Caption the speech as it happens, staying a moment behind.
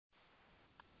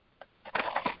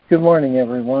Good morning,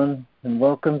 everyone, and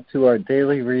welcome to our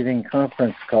daily reading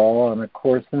conference call on A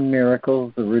Course in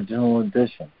Miracles, Original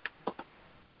Edition.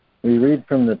 We read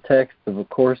from the text of A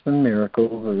Course in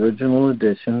Miracles, Original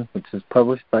Edition, which is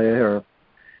published by our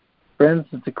friends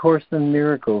at the Course in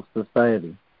Miracles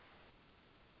Society.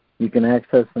 You can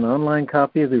access an online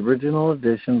copy of the original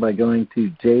edition by going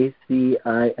to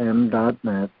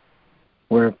jcim.net,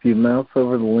 where if you mouse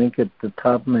over the link at the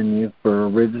top menu for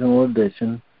Original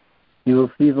Edition, you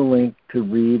will see the link to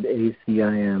read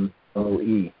ACIM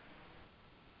OE.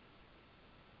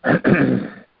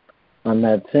 On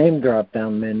that same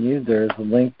drop-down menu, there is a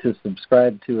link to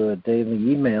subscribe to a daily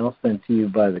email sent to you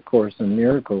by the Course in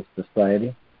Miracles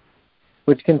Society,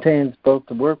 which contains both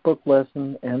the workbook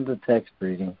lesson and the text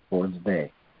reading for the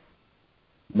day.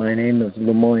 My name is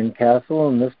Lemoyne Castle,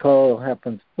 and this call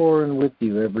happens for and with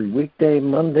you every weekday,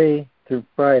 Monday through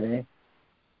Friday,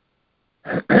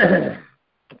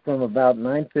 from about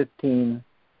 9:15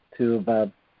 to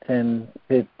about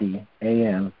 10:50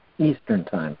 a.m. Eastern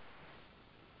Time.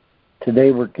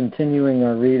 Today we're continuing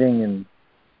our reading in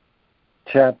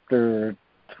Chapter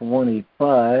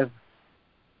 25,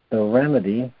 The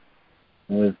Remedy,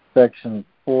 with Section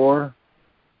 4,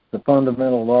 The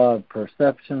Fundamental Law of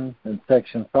Perception, and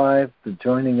Section 5, The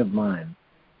Joining of Mind.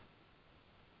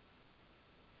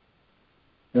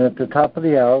 And at the top of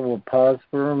the hour, we'll pause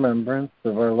for remembrance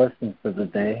of our lesson for the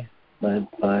day, led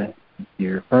by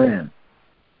dear Fran.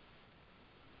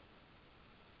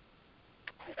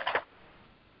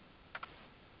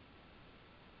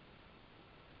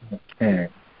 Okay.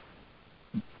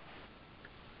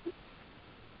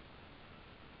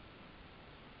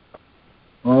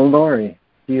 Well, Lori,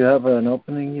 do you have an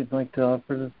opening you'd like to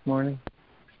offer this morning?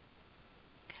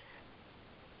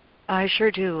 I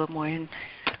sure do, Lemoyne.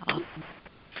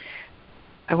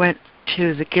 I went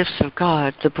to The Gifts of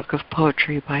God, the book of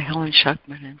poetry by Helen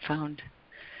Schuckman, and found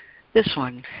this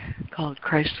one called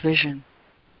Christ's Vision.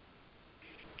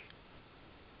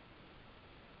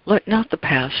 Let not the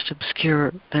past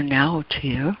obscure the now to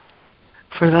you,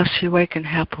 for thus you waken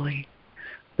happily,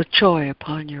 with joy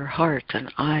upon your heart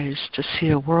and eyes to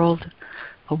see a world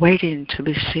awaiting to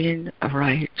be seen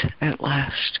aright at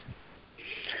last.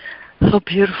 How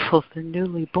beautiful the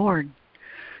newly born!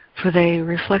 For they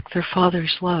reflect their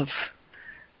Father's love,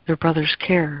 their brother's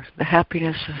care, the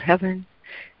happiness of heaven,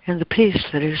 and the peace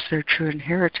that is their true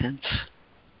inheritance.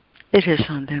 It is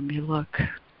on them you look.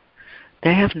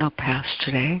 They have no past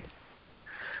today.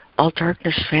 All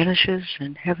darkness vanishes,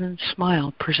 and heaven's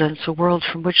smile presents a world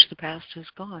from which the past is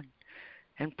gone,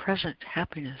 and present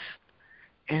happiness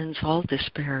ends all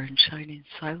despair in shining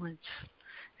silence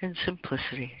and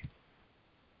simplicity.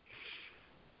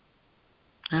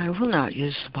 I will not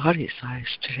use the body's eyes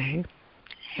today.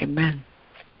 Amen.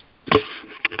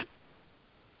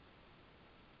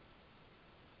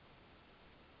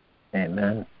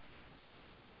 Amen.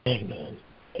 Amen.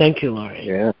 Thank you, Laurie.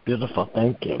 Yeah. Beautiful.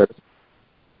 Thank you.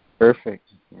 Perfect.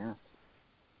 Yeah.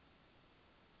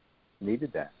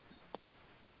 Needed that.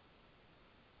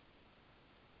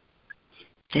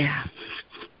 Yeah.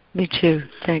 Me too.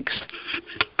 Thanks.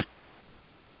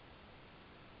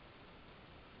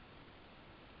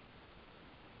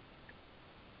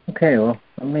 Okay, well,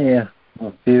 let me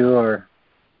review our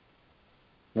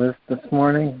list this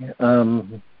morning.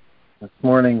 This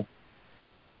morning,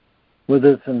 with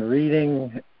us in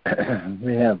reading,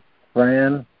 we have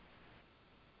Fran,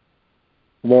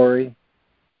 Lori,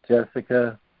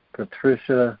 Jessica,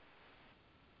 Patricia,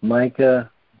 Micah,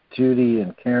 Judy,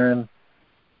 and Karen.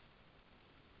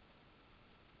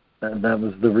 And that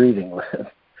was the reading list.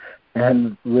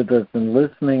 And with us in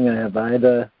listening, I have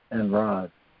Ida and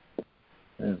Rod.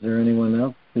 Is there anyone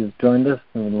else who's joined us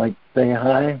who would like to say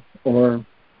hi or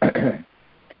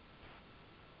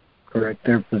correct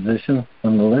their position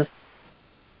on the list?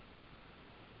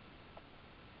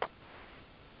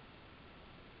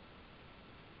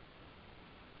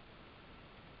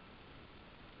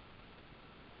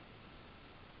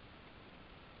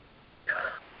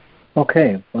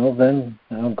 Okay, well then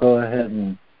I'll go ahead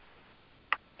and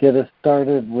get us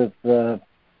started with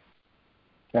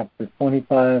Chapter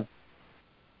 25,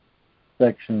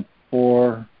 Section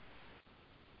 4.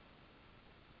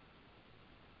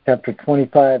 Chapter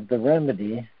 25, The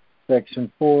Remedy,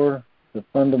 Section 4, The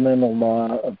Fundamental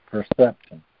Law of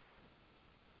Perception.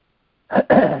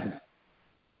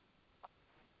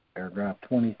 Paragraph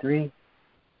 23.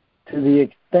 To the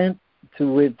extent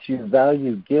to which you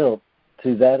value guilt,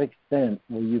 to that extent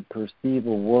will you perceive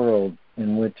a world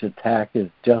in which attack is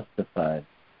justified.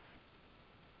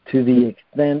 To the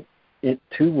extent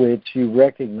to which you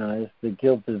recognize that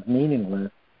guilt is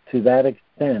meaningless, to that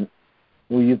extent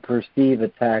will you perceive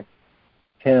attack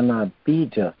cannot be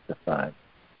justified.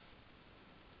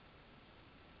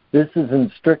 This is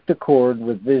in strict accord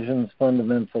with vision's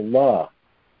fundamental law.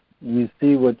 You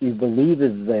see what you believe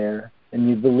is there, and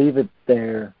you believe it's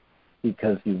there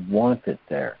because you want it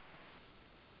there.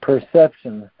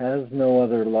 Perception has no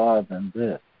other law than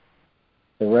this.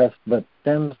 The rest but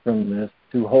stems from this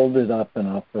to hold it up and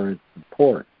offer its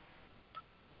support.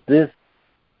 This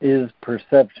is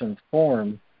perception's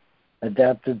form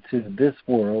adapted to this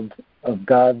world of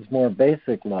God's more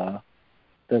basic law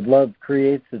that love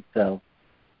creates itself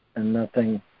and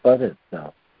nothing but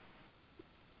itself.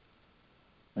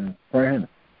 And Fran.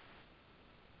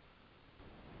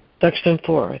 Section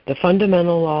 4, the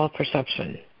fundamental law of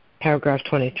perception, paragraph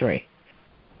 23.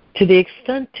 To the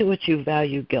extent to which you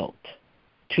value guilt,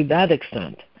 to that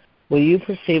extent will you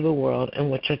perceive a world in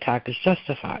which attack is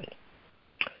justified.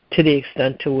 To the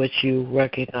extent to which you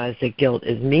recognize that guilt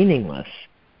is meaningless,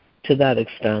 to that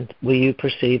extent will you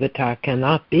perceive attack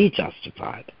cannot be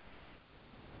justified.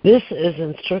 This is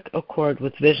in strict accord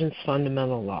with vision's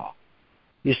fundamental law.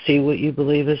 You see what you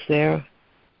believe is there,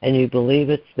 and you believe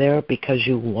it's there because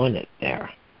you want it there.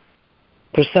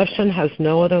 Perception has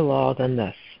no other law than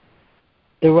this.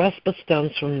 The rest but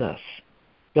stems from this,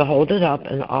 to hold it up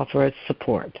and offer its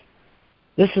support.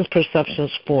 This is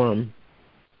perception's form,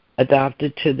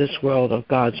 adapted to this world of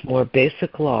God's more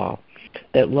basic law,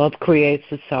 that love creates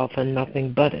itself and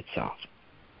nothing but itself.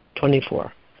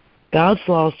 24. God's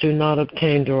laws do not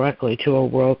obtain directly to a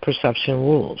world perception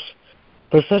rules,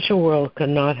 for such a world could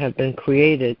not have been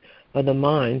created by the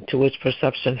mind to which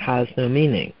perception has no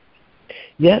meaning.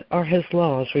 Yet are his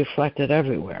laws reflected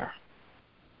everywhere.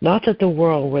 Not that the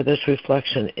world where this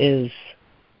reflection is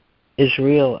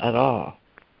real at all,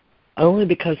 only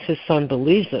because his Son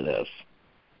believes it is,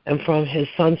 and from his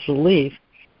Son's belief,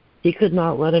 he could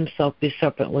not let himself be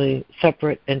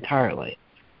separate entirely.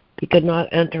 He could not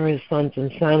enter his Son's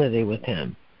insanity with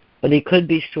him, but he could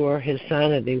be sure his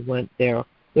sanity went there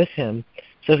with him,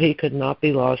 so he could not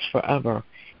be lost forever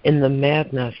in the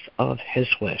madness of his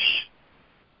wish.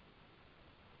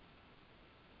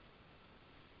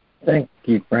 Thank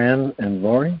you, Fran and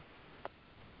Lori.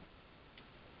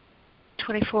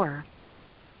 24.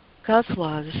 God's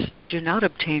laws do not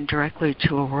obtain directly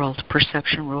to a world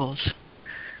perception rules,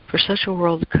 for such a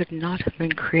world could not have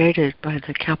been created by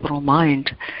the capital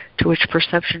mind to which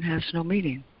perception has no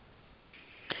meaning.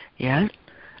 Yet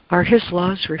are his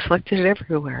laws reflected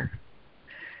everywhere.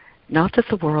 Not that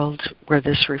the world where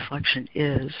this reflection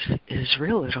is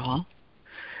real at all,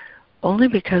 only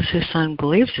because his Son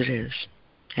believes it is,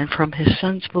 and from his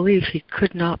Son's belief he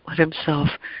could not let himself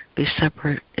be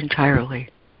separate entirely.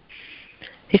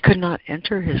 He could not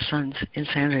enter his Son's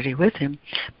insanity with him,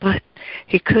 but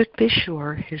he could be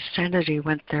sure his sanity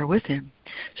went there with him,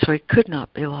 so he could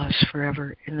not be lost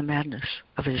forever in the madness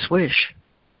of his wish.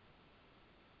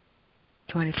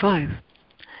 25.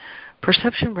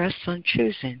 Perception rests on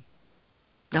choosing.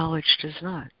 Knowledge does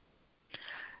not.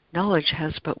 Knowledge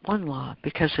has but one law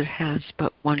because it has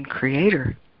but one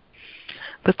creator.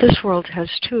 But this world has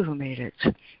two who made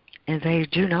it, and they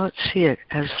do not see it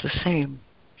as the same.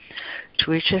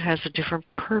 To each it has a different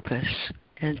purpose,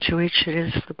 and to each it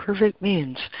is the perfect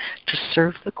means to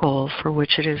serve the goal for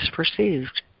which it is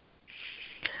perceived.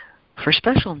 For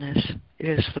specialness, it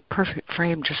is the perfect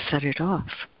frame to set it off,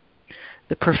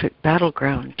 the perfect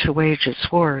battleground to wage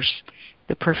its wars,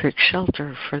 the perfect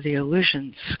shelter for the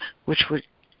illusions which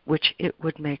it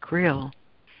would make real.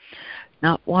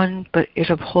 Not one but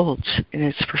it upholds in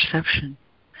its perception,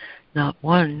 not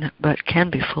one but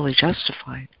can be fully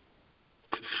justified.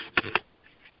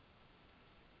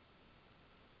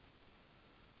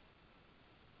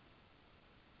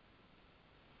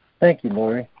 Thank you,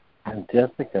 Lori. And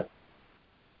Jessica.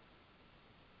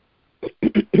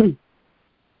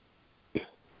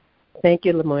 Thank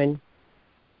you, Lemoyne.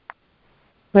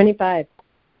 25.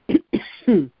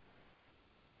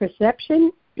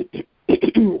 Perception,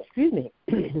 excuse me.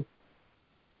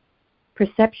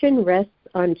 Perception rests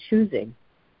on choosing.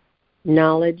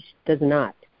 Knowledge does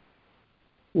not.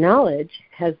 Knowledge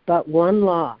has but one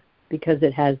law because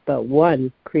it has but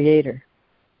one creator.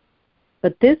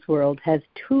 But this world has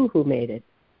two who made it,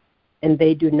 and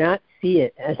they do not see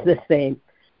it as the same.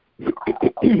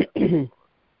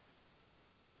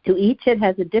 To each it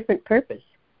has a different purpose,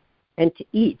 and to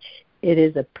each it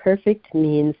is a perfect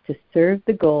means to serve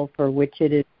the goal for which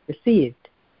it is perceived.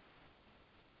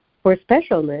 For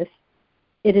specialness,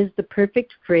 it is the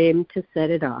perfect frame to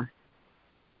set it off,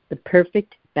 the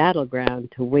perfect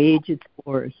battleground to wage its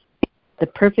wars, the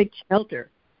perfect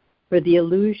shelter for the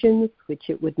illusions which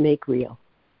it would make real.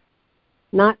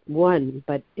 Not one,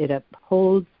 but it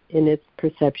upholds in its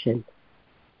perception.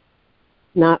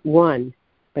 Not one,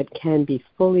 but can be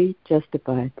fully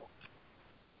justified.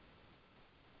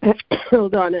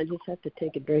 Hold on, I just have to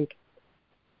take a drink.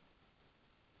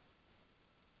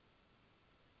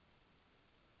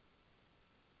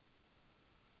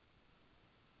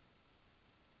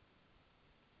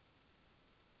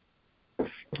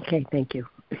 Okay, thank you.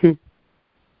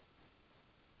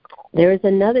 There is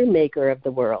another maker of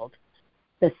the world,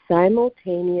 the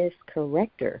simultaneous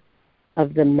corrector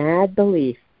of the mad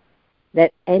belief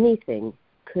that anything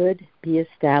could be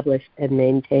established and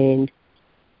maintained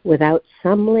without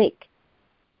some link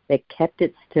that kept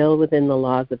it still within the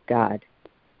laws of God.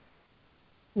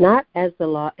 Not as the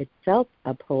law itself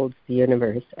upholds the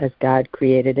universe as God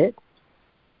created it,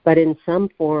 but in some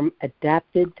form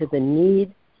adapted to the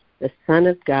need the Son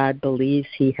of God believes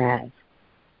he has.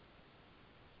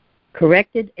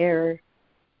 Corrected error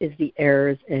is the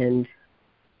error's end.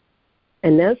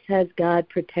 And thus has God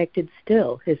protected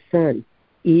still his Son,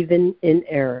 even in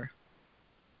error.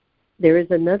 There is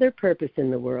another purpose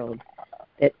in the world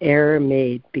that error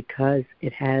made because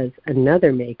it has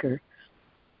another maker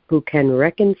who can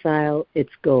reconcile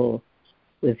its goal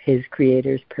with his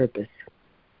Creator's purpose.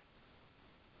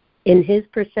 In his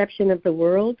perception of the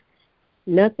world,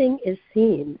 nothing is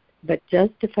seen but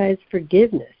justifies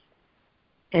forgiveness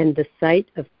and the sight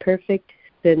of perfect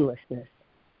sinlessness.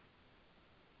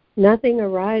 Nothing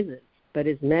arises but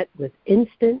is met with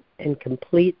instant and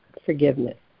complete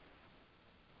forgiveness.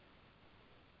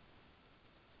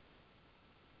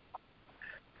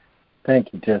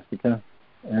 Thank you, Jessica.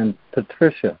 And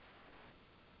Patricia.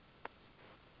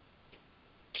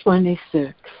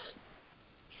 26.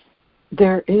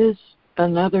 There is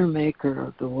another maker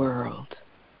of the world,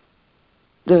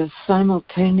 the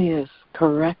simultaneous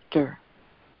corrector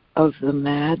of the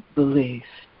mad belief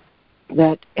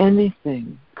that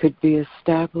anything could be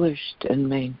established and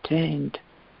maintained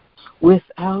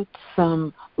without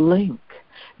some link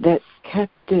that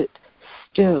kept it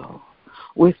still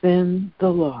within the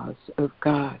laws of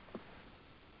God.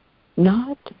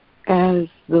 Not as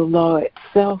the law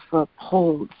itself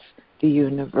upholds the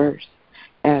universe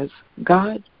as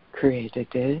God created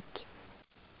it,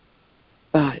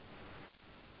 but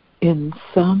in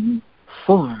some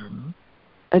form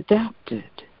adapted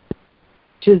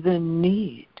to the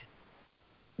need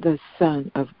the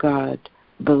Son of God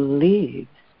believes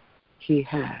he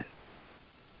has.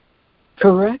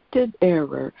 Corrected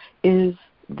error is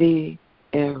the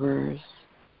error's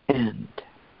end.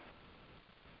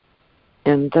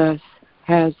 And thus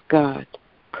has God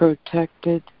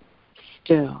protected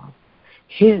still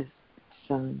his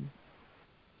Son,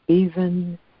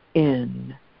 even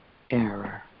in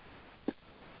error.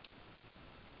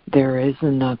 There is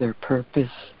another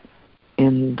purpose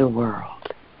in the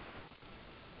world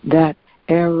that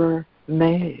error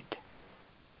made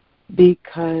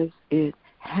because it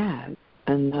has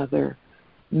another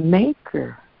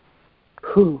maker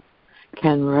who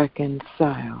can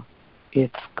reconcile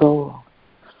its goal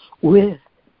with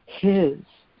his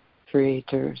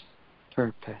Creator's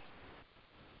purpose.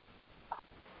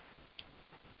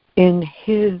 In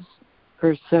his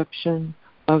perception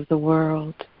of the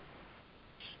world,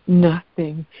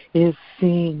 nothing is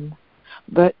seen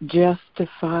but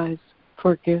justifies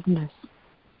forgiveness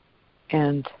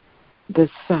and the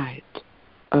sight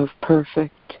of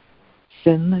perfect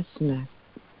sinlessness.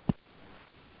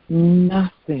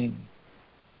 Nothing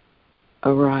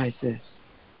arises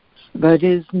but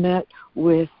is met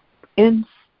with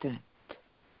instant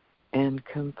and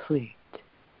complete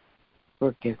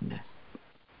forgiveness.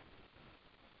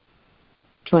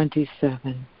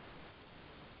 27.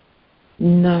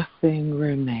 Nothing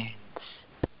remains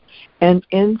an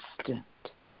instant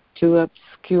to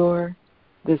obscure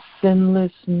the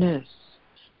sinlessness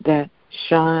that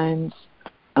shines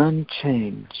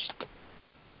unchanged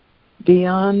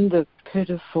beyond the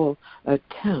pitiful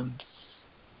attempts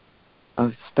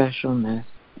of specialness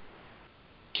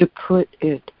to put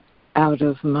it out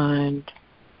of mind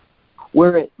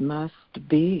where it must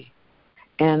be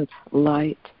and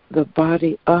light the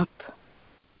body up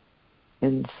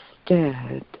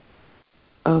instead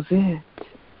of it.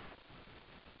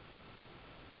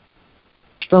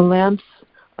 The lamps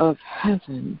of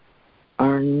heaven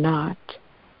are not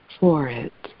for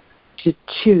it to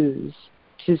choose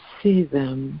to see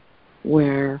them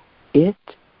where it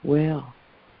will.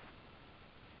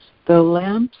 The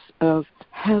lamps of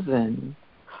heaven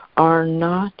are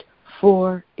not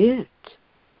for it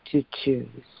to choose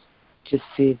to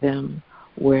see them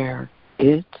where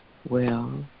it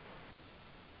will.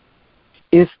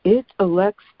 If it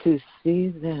elects to see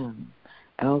them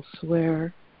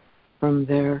elsewhere from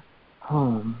their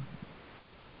home,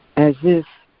 as if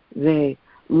they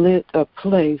lit a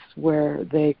place where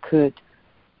they could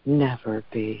never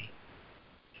be.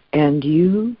 And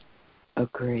you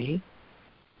agree?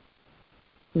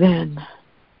 Then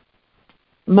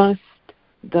must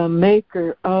the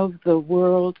maker of the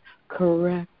world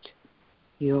correct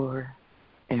your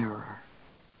error,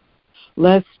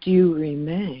 lest you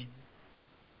remain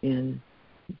in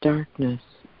darkness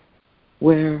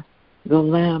where the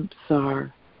lamps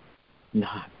are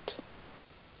not.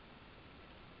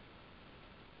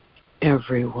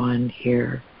 Everyone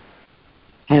here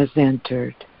has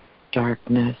entered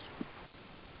darkness,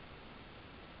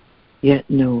 yet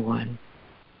no one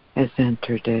has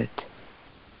entered it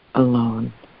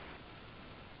alone.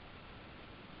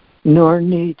 Nor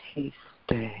need he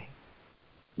stay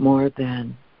more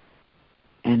than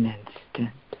an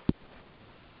instant.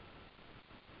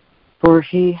 For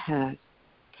he has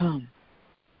come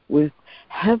with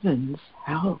heaven's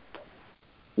help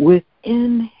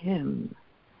within him,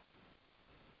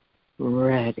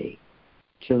 ready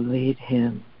to lead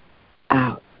him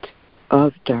out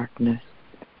of darkness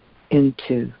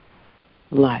into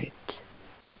light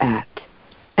at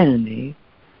any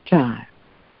time.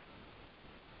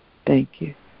 Thank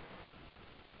you.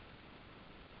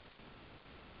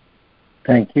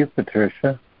 Thank you,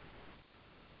 Patricia.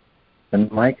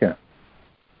 And Micah.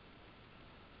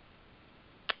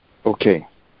 Okay.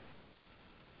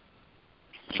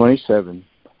 27.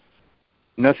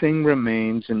 Nothing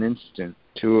remains an instant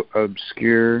to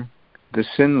obscure the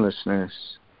sinlessness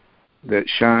that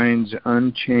shines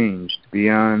unchanged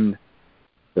beyond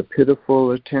the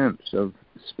pitiful attempts of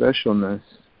specialness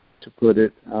to put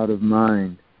it out of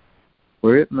mind,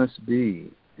 where it must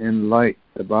be, and light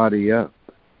the body up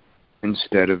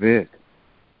instead of it.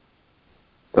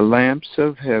 The lamps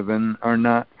of heaven are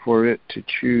not for it to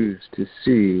choose to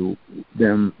see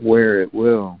them where it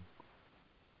will.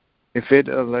 If it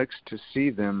elects to see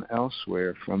them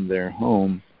elsewhere from their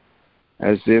home,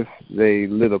 as if they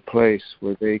lit a place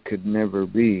where they could never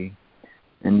be,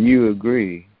 and you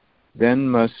agree, then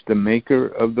must the Maker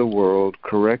of the world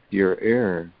correct your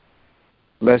error,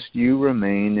 lest you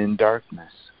remain in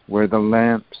darkness where the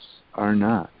lamps are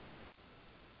not.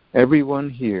 Everyone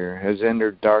here has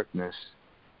entered darkness,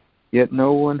 yet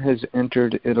no one has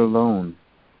entered it alone,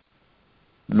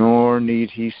 nor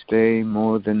need he stay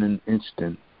more than an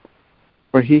instant,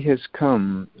 for he has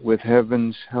come with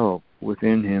heaven's help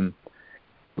within him,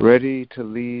 ready to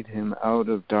lead him out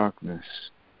of darkness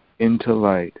into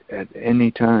light at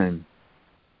any time.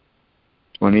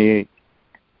 28.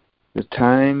 The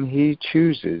time he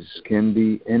chooses can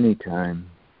be any time,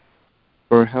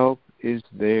 for help is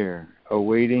there,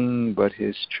 awaiting but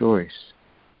his choice.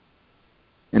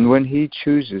 And when he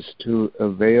chooses to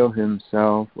avail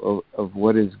himself of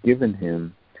what is given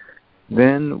him,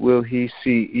 then will he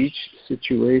see each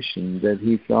situation that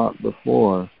he thought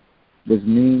before was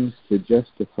means to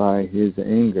justify his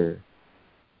anger,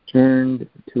 turned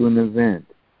to an event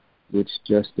which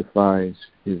justifies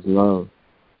his love.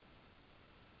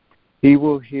 He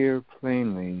will hear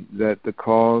plainly that the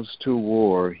calls to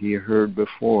war he heard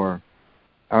before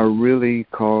are really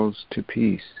calls to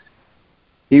peace.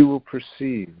 He will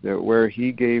perceive that where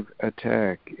he gave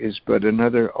attack is but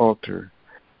another altar,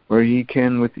 where he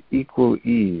can with equal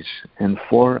ease and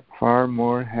far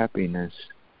more happiness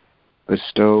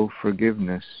bestow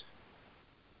forgiveness.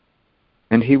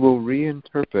 And he will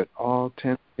reinterpret all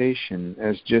temptation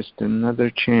as just another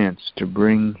chance to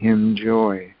bring him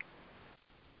joy.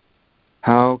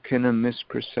 How can a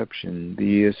misperception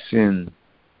be a sin?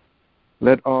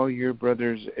 Let all your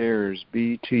brother's errors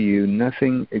be to you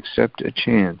nothing except a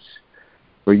chance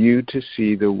for you to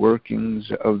see the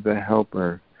workings of the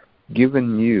Helper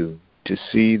given you to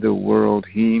see the world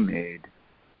he made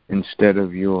instead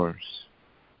of yours.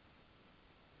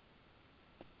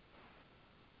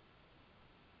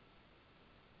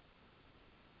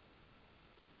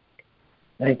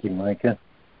 Thank you, Micah.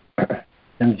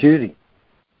 And Judy.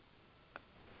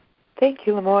 Thank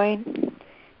you, Lemoyne.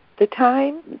 The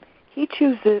time he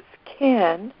chooses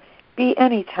can be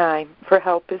any time, for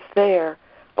help is there,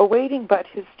 awaiting but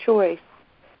his choice.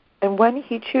 And when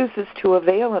he chooses to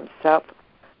avail himself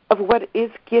of what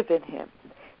is given him,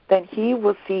 then he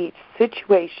will see each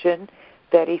situation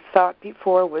that he thought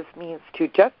before was means to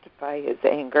justify his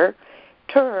anger,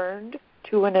 turned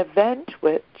to an event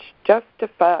which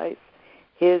justifies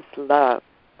his love.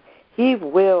 He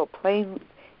will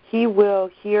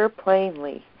hear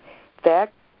plainly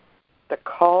that the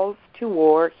calls to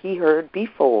war he heard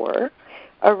before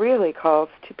are really calls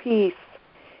to peace.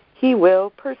 He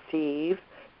will perceive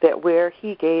that where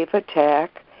he gave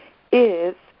attack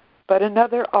is but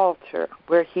another altar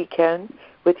where he can,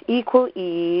 with equal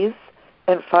ease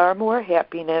and far more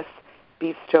happiness,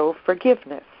 bestow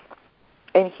forgiveness.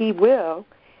 And he will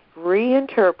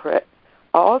reinterpret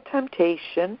all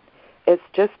temptation as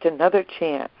just another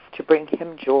chance to bring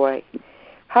him joy.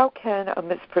 How can a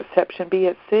misperception be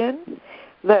a sin?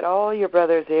 Let all your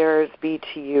brother's errors be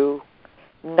to you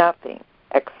nothing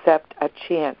except a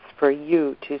chance for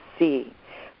you to see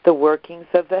the workings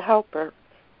of the Helper,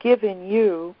 given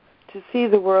you to see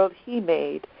the world he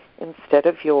made instead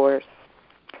of yours.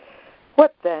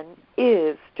 What then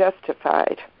is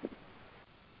justified?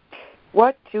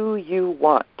 What do you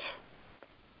want?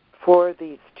 For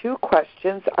these two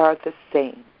questions are the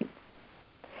same.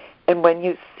 And when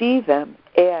you see them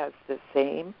as the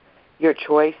same, your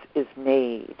choice is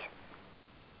made.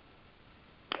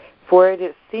 For it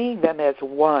is seeing them as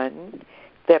one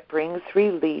that brings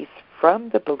release from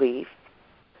the belief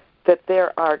that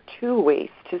there are two ways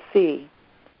to see.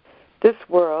 This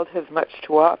world has much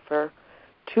to offer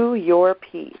to your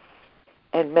peace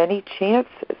and many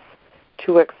chances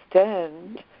to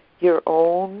extend your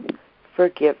own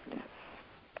forgiveness.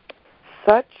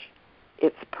 Such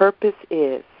its purpose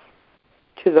is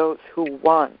to those who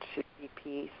want to see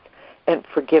peace and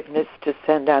forgiveness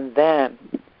descend on them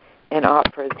and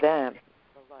offer them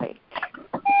the light.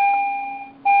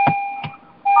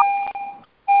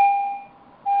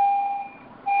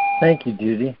 Thank you,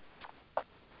 Judy.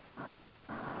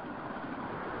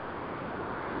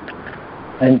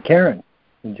 And Karen,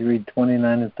 would you read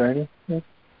 29 and 30, please?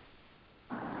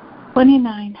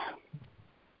 29.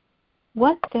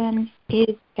 What then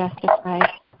is justified?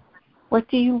 What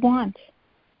do you want?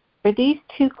 For these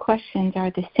two questions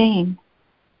are the same,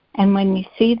 and when you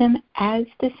see them as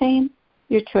the same,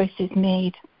 your choice is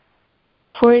made.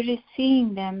 For it is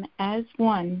seeing them as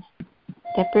one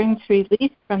that brings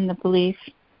release from the belief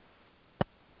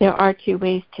there are two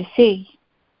ways to see.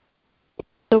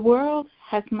 The world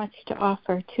has much to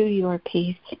offer to your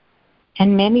peace,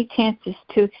 and many chances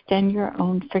to extend your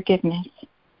own forgiveness.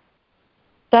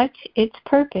 Such its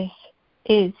purpose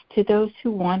is to those who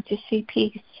want to see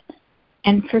peace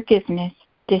and forgiveness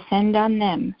descend on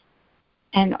them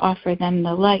and offer them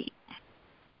the light.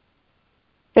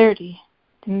 30.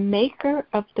 The maker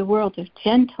of the world of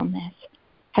gentleness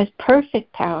has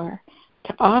perfect power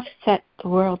to offset the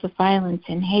world of violence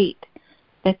and hate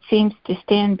that seems to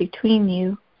stand between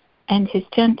you and his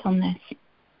gentleness.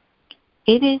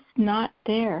 It is not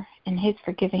there in his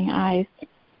forgiving eyes,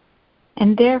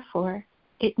 and therefore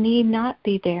it need not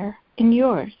be there in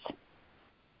yours.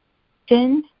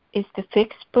 Sin is the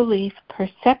fixed belief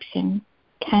perception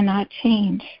cannot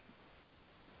change.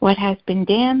 What has been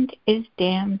damned is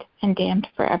damned and damned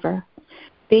forever,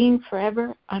 being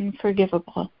forever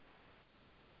unforgivable.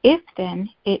 If then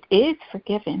it is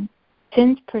forgiven,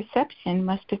 sin's perception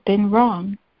must have been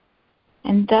wrong,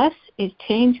 and thus is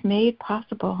change made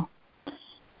possible.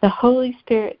 The Holy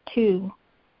Spirit, too,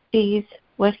 sees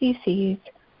what he sees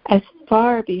as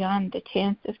far beyond the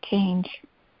chance of change.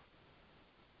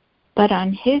 But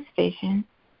on his vision,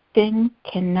 sin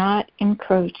cannot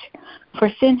encroach, for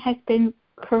sin has been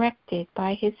corrected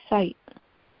by his sight,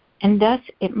 and thus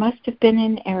it must have been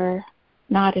an error,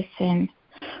 not a sin.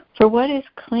 For what is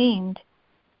claimed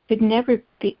could never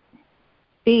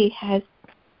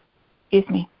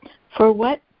for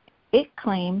what it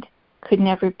claimed could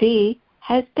never be,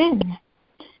 has been.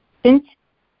 Since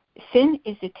sin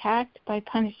is attacked by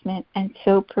punishment and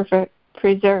so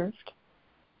preserved.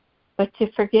 But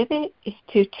to forgive it is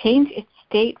to change its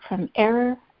state from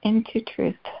error into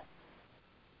truth.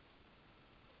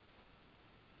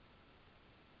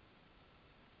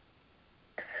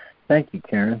 Thank you,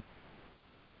 Karen.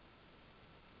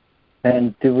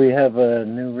 And do we have a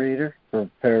new reader for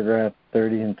paragraph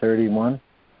 30 and 31?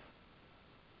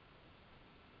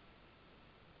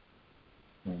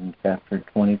 In chapter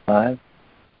 25.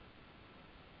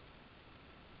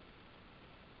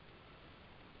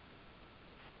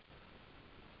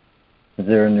 Is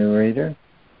there a new reader?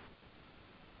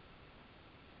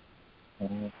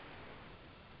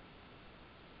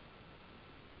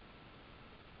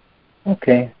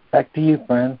 Okay, back to you,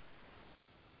 Fran.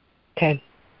 Okay.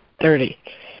 30.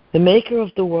 The maker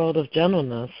of the world of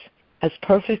gentleness has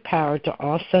perfect power to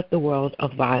offset the world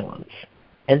of violence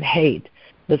and hate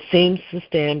that seems to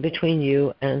stand between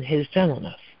you and his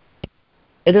gentleness.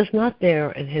 It is not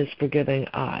there in his forgiving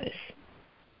eyes,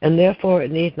 and therefore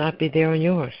it need not be there in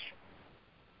yours.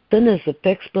 Sin is a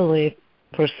fixed belief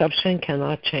perception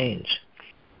cannot change.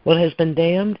 What has been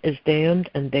damned is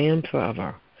damned and damned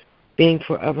forever, being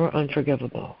forever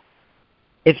unforgivable.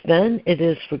 If then it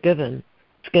is forgiven,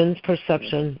 Skin's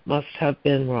perception must have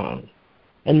been wrong,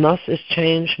 and thus is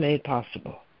change made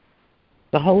possible.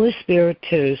 The Holy Spirit,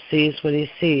 too, sees what he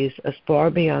sees as far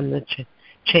beyond the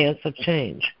chance of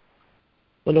change.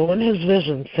 But on his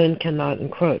vision, sin cannot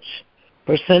encroach,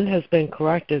 for sin has been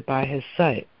corrected by his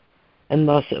sight, and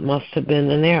thus it must have been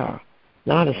an error,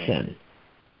 not a sin.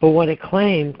 For what it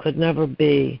claimed could never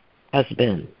be, has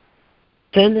been.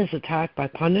 Sin is attacked by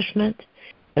punishment,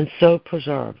 and so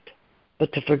preserved.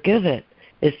 But to forgive it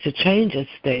is to change its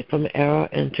state from error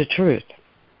into truth.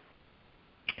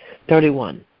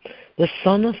 31. The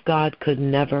Son of God could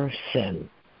never sin,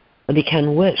 but he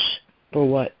can wish for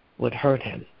what would hurt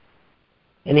him.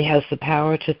 And he has the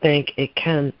power to think he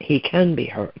can be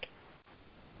hurt.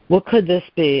 What could this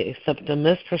be except a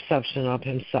misperception of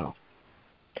himself?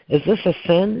 Is this a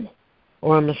sin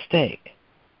or a mistake?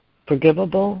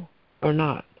 Forgivable or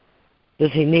not?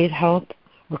 Does he need help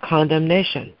or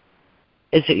condemnation?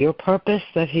 Is it your purpose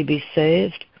that he be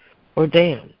saved or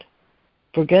damned?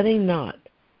 Forgetting not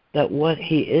that what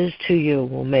he is to you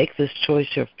will make this choice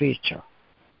your future.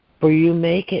 For you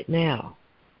make it now,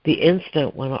 the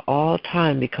instant when all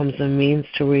time becomes a means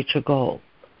to reach a goal.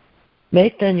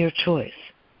 Make then your choice,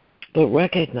 but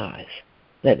recognize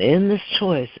that in this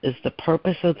choice is the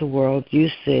purpose of the world you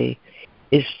see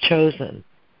is chosen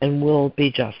and will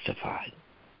be justified.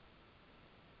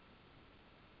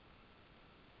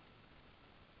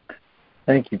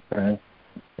 Thank you, Fran.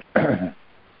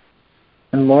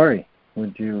 And Lori,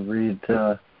 would you read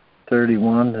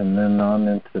 31 and then on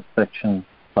into section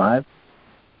 5?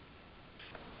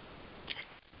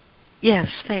 Yes,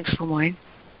 thanks, Lemoyne.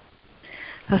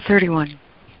 31.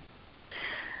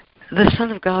 The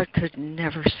Son of God could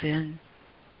never sin,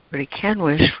 but he can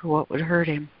wish for what would hurt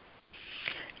him.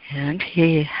 And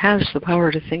he has the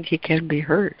power to think he can be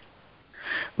hurt.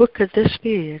 What could this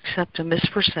be except a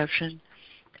misperception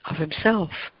of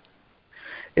himself?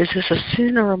 Is this a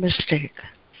sin or a mistake?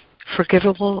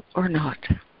 Forgivable or not?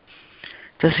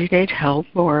 Does he need help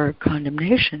or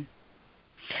condemnation?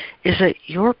 Is it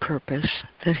your purpose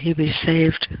that he be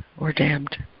saved or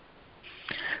damned?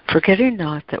 Forgetting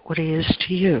not that what he is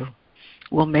to you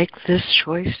will make this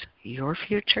choice your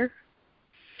future?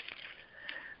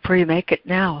 For you make it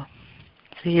now,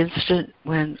 the instant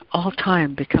when all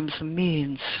time becomes a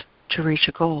means to reach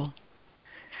a goal.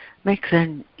 Make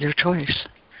then your choice,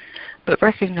 but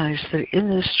recognize that in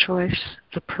this choice,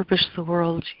 the purpose of the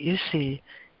world you see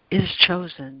is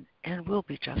chosen and will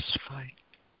be justified.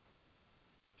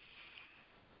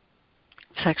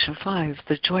 Section 5,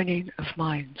 the joining of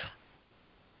minds.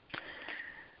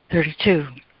 32.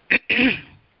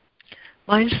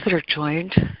 Minds that are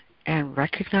joined and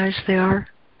recognize they are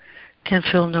can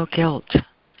feel no guilt,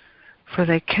 for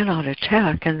they cannot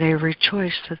attack, and they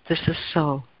rejoice that this is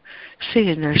so,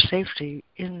 seeing their safety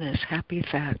in this happy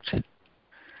fact.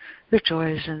 Their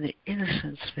joy is in the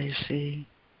innocence they see,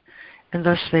 and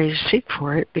thus they seek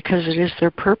for it because it is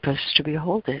their purpose to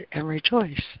behold it and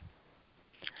rejoice.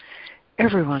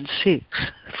 Everyone seeks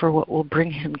for what will bring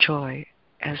him joy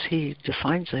as he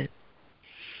defines it.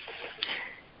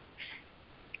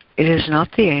 It is not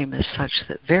the aim as such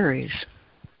that varies,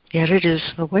 yet it is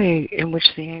the way in which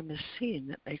the aim is seen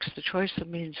that makes the choice of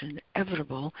means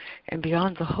inevitable and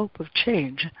beyond the hope of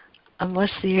change unless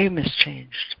the aim is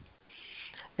changed.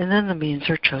 And then the means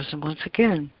are chosen once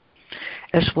again,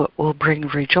 as what will bring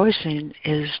rejoicing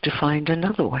is defined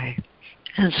another way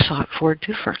and sought for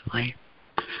differently.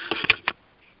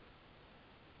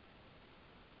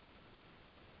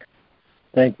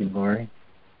 Thank you, Lori.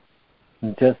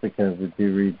 And Jessica, would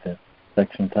you read the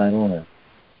section title of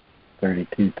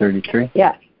 32-33?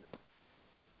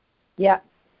 Yeah.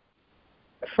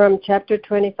 From chapter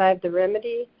 25, The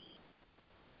Remedy,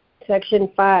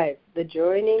 section 5, The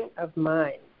Joining of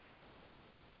Minds.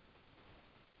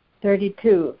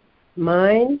 32.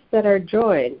 Minds that are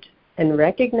joined and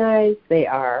recognize they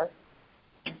are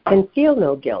can feel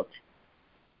no guilt,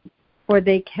 for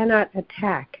they cannot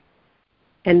attack,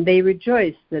 and they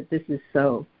rejoice that this is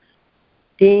so,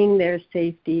 seeing their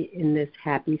safety in this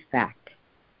happy fact.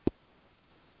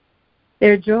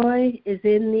 Their joy is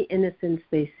in the innocence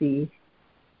they see,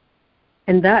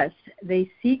 and thus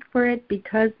they seek for it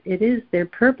because it is their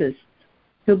purpose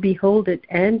to behold it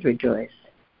and rejoice.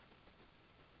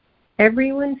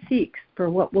 Everyone seeks for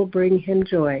what will bring him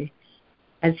joy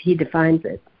as he defines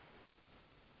it.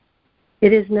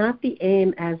 It is not the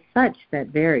aim as such that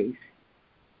varies,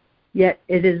 yet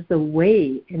it is the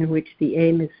way in which the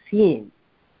aim is seen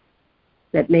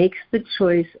that makes the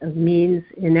choice of means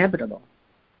inevitable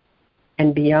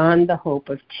and beyond the hope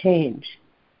of change,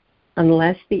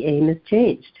 unless the aim is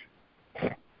changed.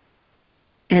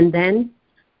 And then,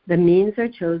 the means are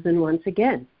chosen once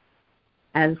again,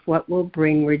 as what will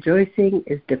bring rejoicing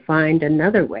is defined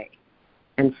another way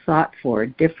and sought for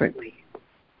differently.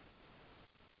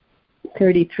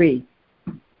 33.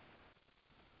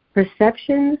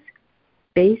 Perception's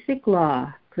basic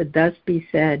law could thus be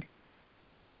said,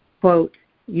 quote,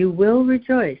 you will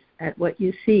rejoice at what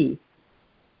you see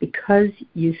because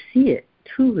you see it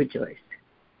to rejoice.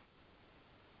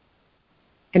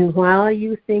 And while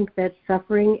you think that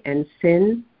suffering and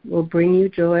sin will bring you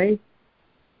joy,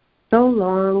 so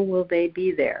long will they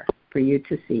be there for you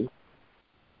to see.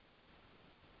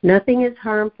 Nothing is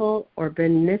harmful or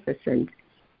beneficent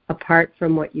apart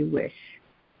from what you wish.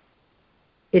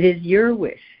 It is your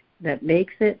wish that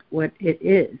makes it what it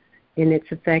is in its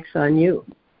effects on you.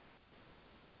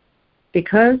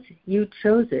 Because you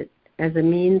chose it as a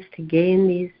means to gain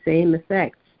these same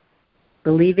effects,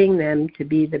 believing them to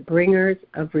be the bringers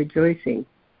of rejoicing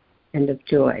and of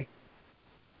joy.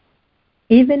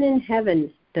 Even in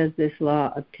heaven does this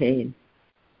law obtain.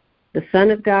 The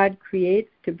Son of God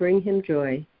creates to bring him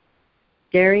joy,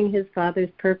 sharing his Father's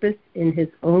purpose in his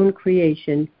own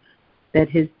creation, that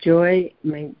his joy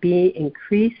might be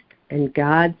increased and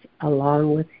God's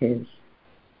along with his.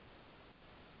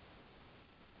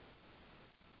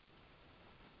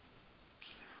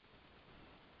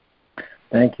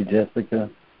 Thank you, Jessica.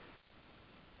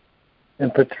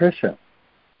 And Patricia.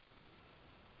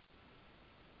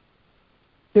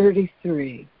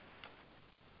 33.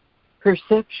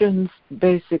 Perception's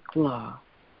basic law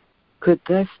could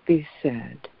thus be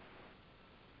said,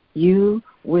 you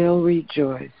will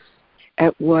rejoice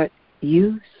at what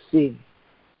you see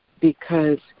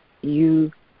because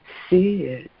you see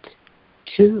it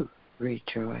to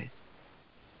rejoice.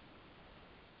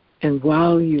 And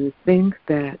while you think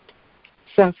that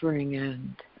suffering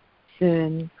and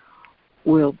sin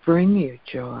will bring you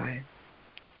joy,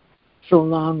 so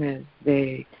long as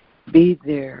they be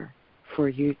there for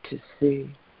you to see,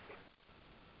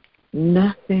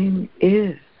 nothing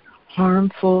is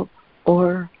harmful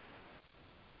or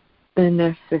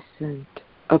beneficent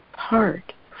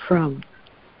apart from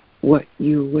what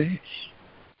you wish.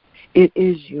 It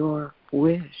is your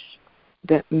wish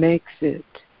that makes it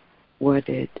what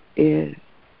it is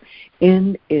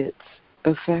in its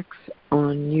effects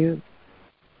on you.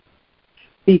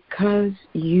 Because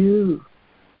you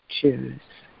choose.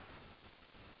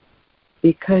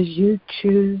 Because you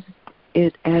choose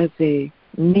it as a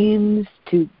means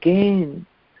to gain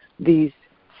these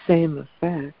same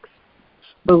effects,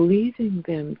 believing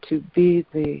them to be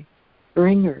the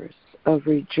bringers of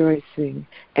rejoicing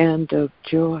and of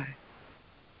joy.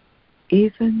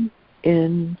 Even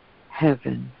in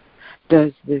heaven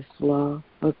does this law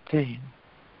obtain.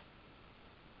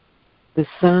 The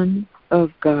Son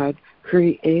of God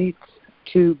creates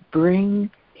to bring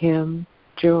him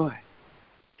joy,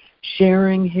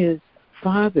 sharing his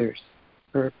Father's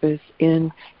purpose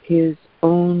in his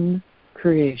own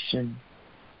creation,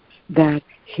 that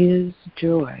his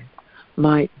joy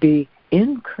might be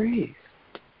increased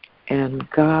and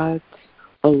God's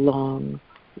along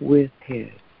with his.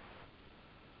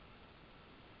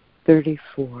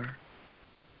 34.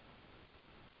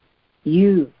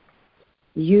 You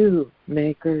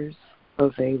makers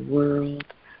of a world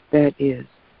that is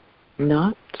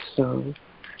not so,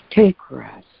 take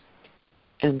rest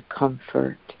and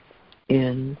comfort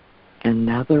in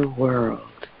another world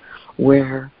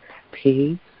where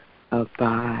peace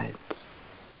abides.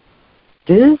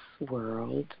 This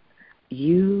world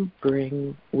you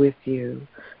bring with you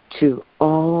to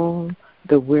all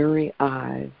the weary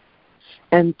eyes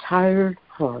and tired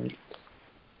hearts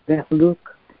that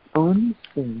look on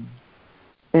sin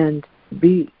and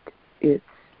beat its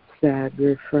sad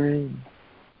refrain.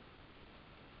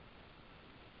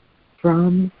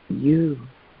 From you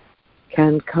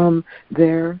can come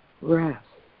their rest.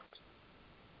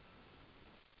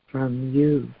 From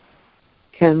you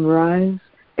can rise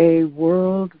a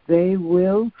world they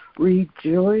will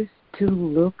rejoice to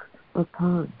look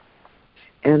upon,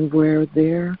 and where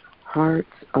their hearts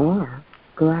are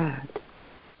glad.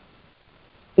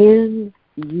 In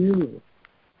you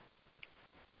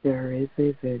there is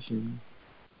a vision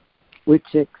which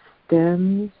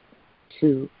extends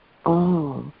to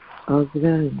all of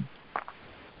them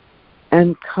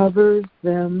and covers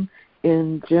them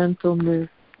in gentleness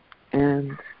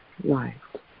and light.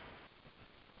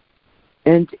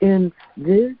 And in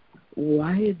this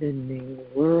widening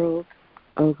world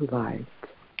of light,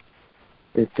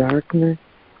 the darkness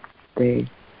they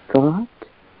thought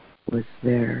was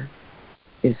there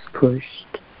is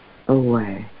pushed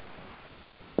away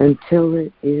until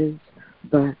it is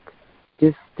but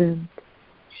distant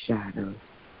shadows.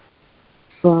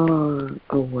 far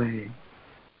away,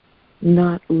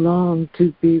 not long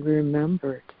to be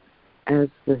remembered, as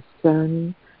the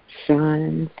sun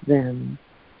shines them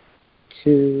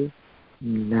to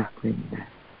nothingness.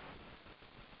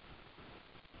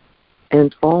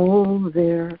 And all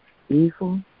their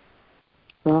evil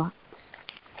thoughts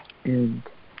and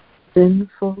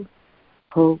sinful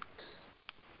hopes,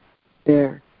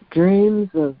 their dreams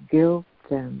of guilt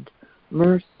and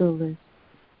merciless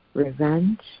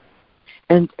revenge,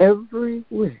 and every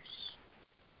wish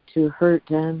to hurt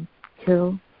and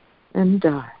kill and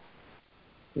die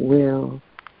will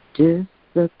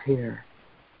disappear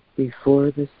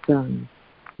before the sun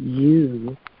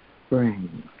you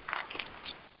bring.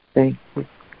 Thank you.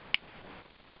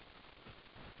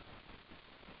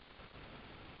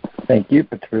 Thank you,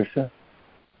 Patricia.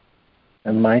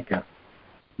 And Micah.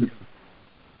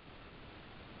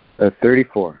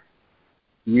 34.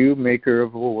 You maker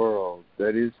of a world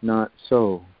that is not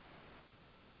so,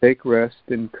 take rest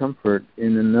and comfort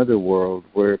in another world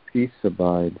where peace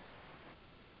abides.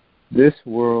 This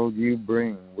world you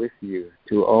bring with you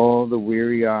to all the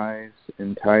weary eyes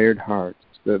and tired hearts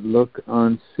that look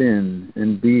on sin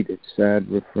and beat its sad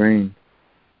refrain.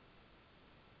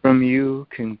 From you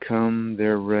can come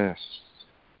their rest.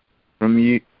 From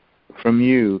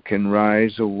you can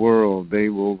rise a world they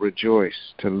will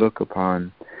rejoice to look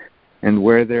upon, and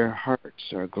where their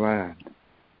hearts are glad.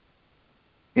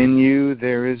 In you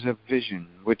there is a vision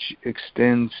which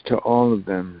extends to all of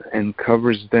them and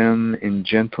covers them in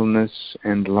gentleness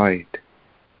and light.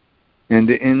 And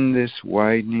in this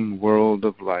widening world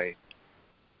of light,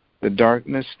 the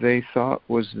darkness they thought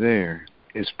was there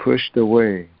is pushed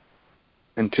away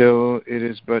until it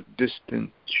is but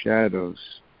distant shadows,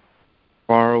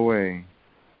 far away,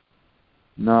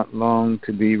 not long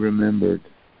to be remembered,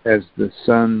 as the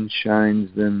sun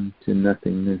shines them to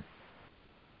nothingness.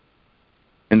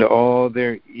 And all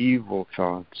their evil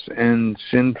thoughts and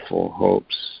sinful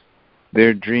hopes,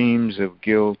 their dreams of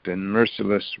guilt and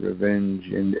merciless revenge,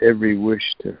 and every wish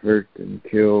to hurt and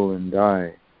kill and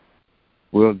die,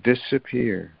 will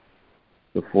disappear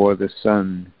before the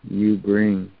sun you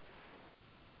bring.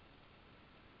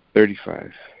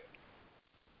 35.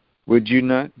 Would you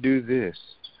not do this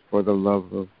for the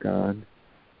love of God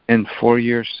and for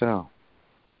yourself?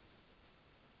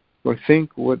 Or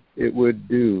think what it would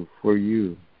do for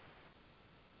you.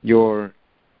 Your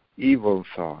evil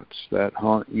thoughts that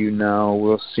haunt you now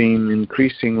will seem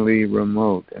increasingly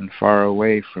remote and far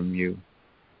away from you.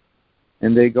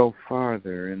 And they go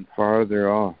farther and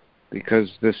farther off because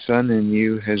the sun in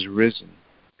you has risen,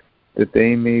 that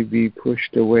they may be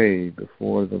pushed away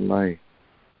before the light.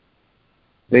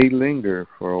 They linger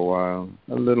for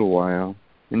a little while,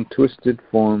 in twisted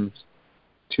forms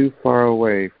too far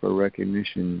away for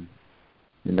recognition,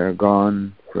 and are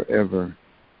gone forever.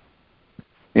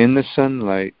 In the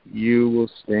sunlight you will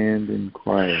stand in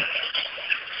quiet,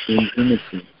 in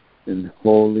innocence and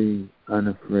wholly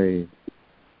unafraid.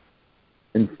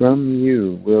 And from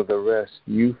you will the rest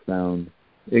you found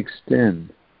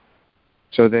extend,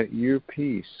 so that your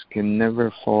peace can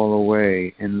never fall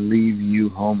away and leave you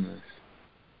homeless.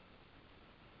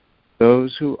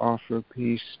 Those who offer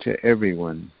peace to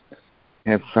everyone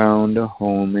have found a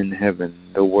home in heaven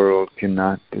the world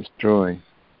cannot destroy,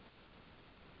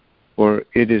 for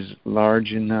it is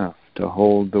large enough to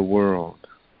hold the world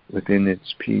within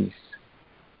its peace.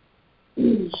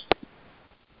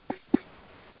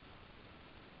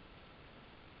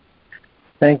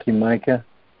 Thank you, Micah.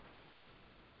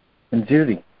 And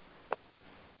Judy.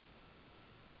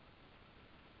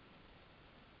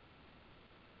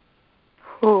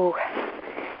 Oh,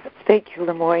 thank you,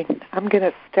 Lemoyne. I'm going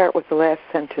to start with the last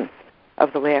sentence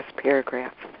of the last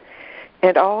paragraph.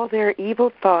 And all their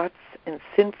evil thoughts and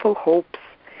sinful hopes,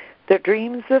 their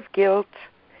dreams of guilt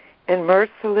and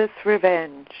merciless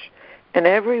revenge, and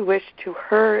every wish to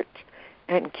hurt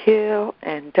and kill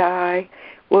and die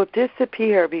will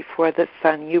disappear before the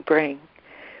sun you bring.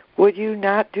 Would you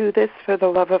not do this for the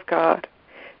love of God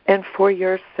and for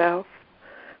yourself?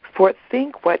 For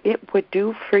think what it would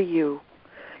do for you.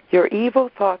 Your evil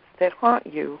thoughts that haunt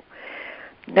you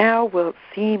now will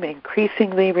seem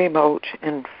increasingly remote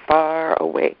and far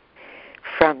away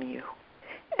from you.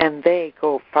 And they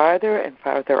go farther and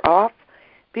farther off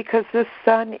because the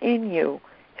sun in you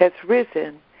has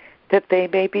risen, that they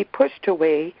may be pushed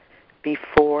away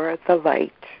before the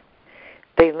light.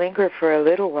 They linger for a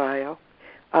little while,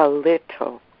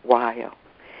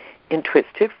 in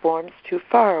twisted forms too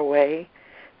far away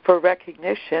for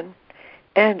recognition,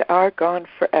 and are gone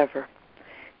forever.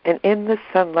 And in the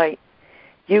sunlight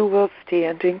you will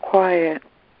stand in quiet,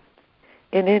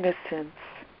 in innocence,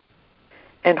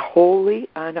 and wholly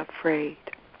unafraid.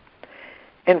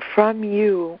 And from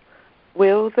you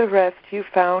will the rest you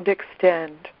found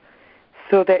extend,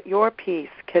 so that your peace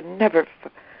can never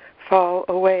fall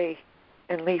away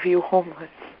and leave you homeless.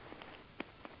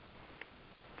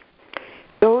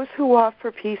 Those who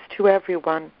offer peace to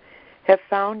everyone have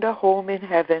found a home in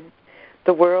heaven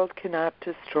the world cannot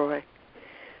destroy,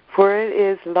 for it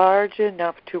is large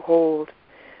enough to hold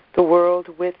the world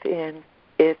within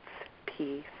its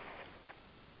peace.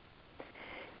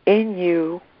 In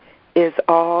you is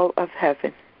all of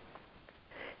heaven.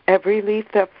 Every leaf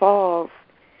that falls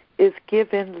is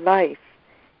given life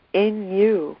in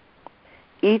you.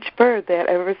 Each bird that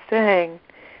ever sang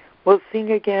will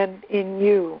sing again in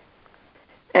you.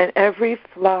 And every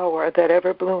flower that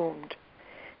ever bloomed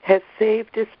has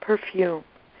saved its perfume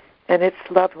and its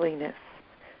loveliness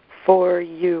for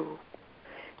you.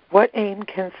 What aim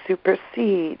can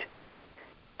supersede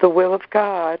the will of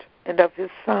God and of His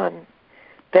Son,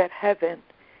 that heaven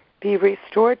be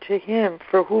restored to Him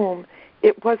for whom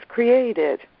it was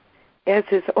created as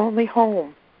His only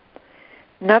home?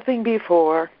 Nothing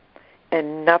before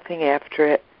and nothing after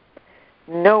it.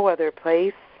 No other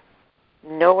place,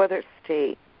 no other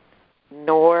state,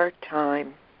 nor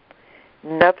time.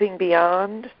 Nothing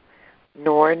beyond,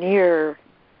 nor nearer.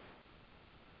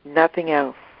 Nothing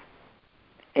else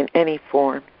in any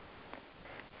form.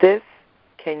 This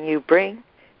can you bring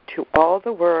to all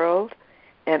the world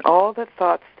and all the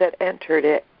thoughts that entered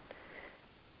it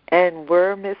and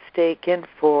were mistaken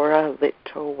for a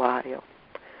little while.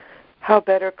 How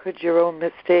better could your own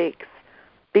mistakes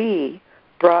be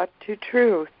brought to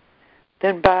truth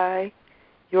than by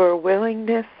your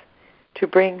willingness to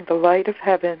bring the light of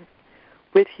heaven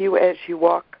with you as you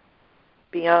walk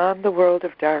beyond the world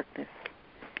of darkness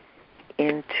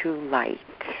into light.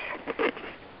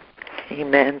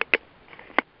 Amen.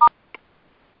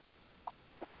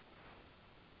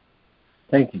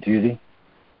 Thank you, Judy.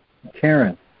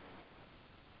 Karen.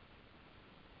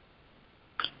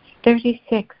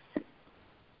 36.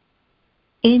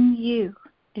 In you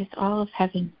is all of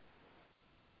heaven.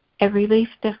 Every leaf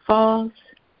that falls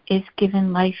is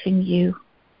given life in you.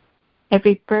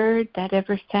 Every bird that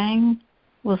ever sang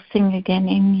will sing again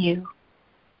in you.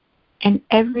 And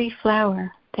every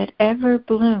flower that ever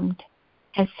bloomed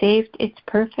has saved its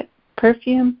perfect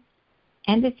perfume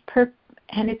and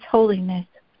its holiness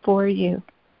for you.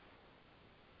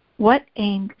 What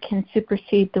aim can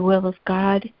supersede the will of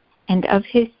God and of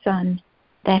His Son,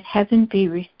 that heaven be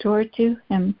restored to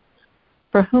Him,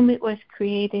 for whom it was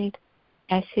created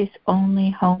as His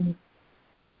only home?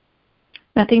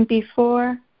 Nothing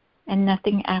before and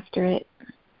nothing after it.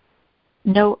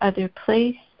 No other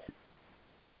place,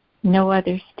 no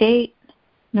other state,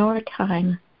 nor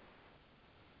time.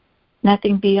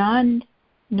 Nothing beyond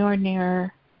nor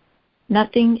nearer.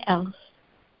 Nothing else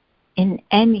in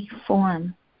any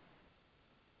form.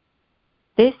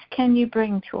 This can you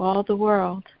bring to all the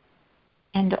world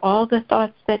and all the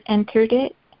thoughts that entered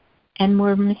it and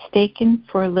were mistaken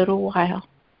for a little while.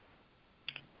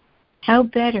 How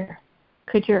better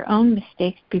could your own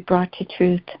mistakes be brought to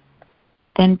truth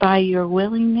than by your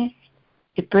willingness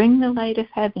to bring the light of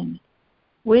heaven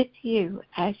with you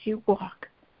as you walk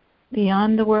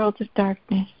beyond the world of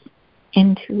darkness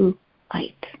into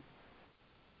light?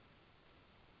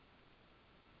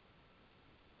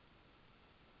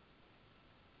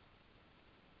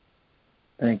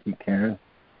 Thank you, Karen.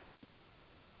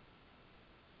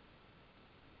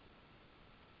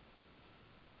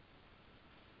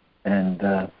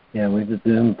 And we've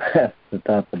zoomed past the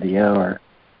top of the hour.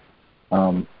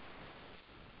 I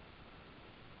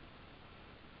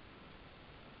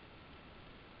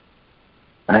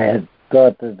had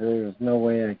thought that there was no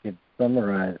way I could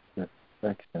summarize this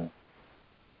section,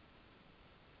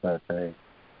 but I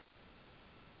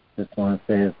just want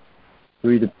to say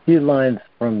read a few lines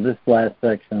from this last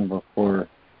section before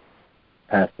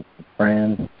I pass it to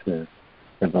Fran for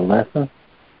the lesson.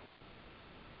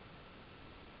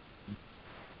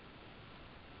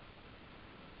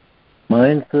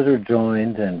 Minds that are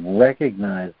joined and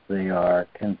recognize they are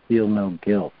can feel no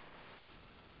guilt.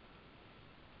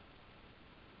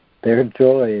 Their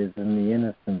joy is in the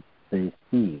innocence they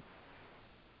see,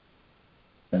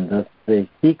 and thus they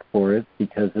seek for it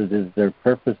because it is their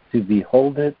purpose to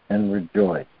behold it and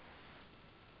rejoice.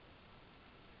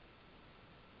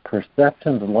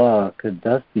 Perception's law could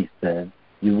thus be said,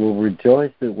 you will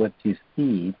rejoice at what you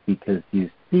see because you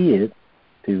see it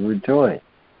to rejoice.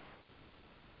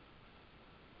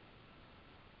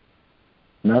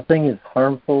 Nothing is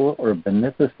harmful or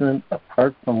beneficent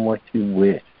apart from what you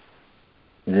wish.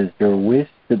 It is your wish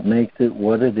that makes it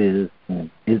what it is and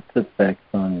its effects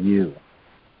on you.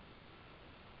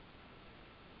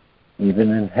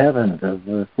 Even in heaven does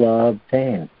this law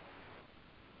obtain.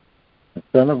 The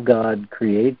Son of God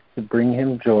creates to bring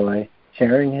him joy,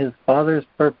 sharing his Father's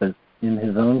purpose in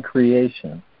his own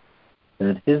creation,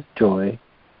 that his joy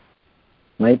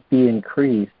might be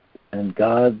increased and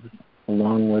God's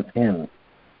along with him.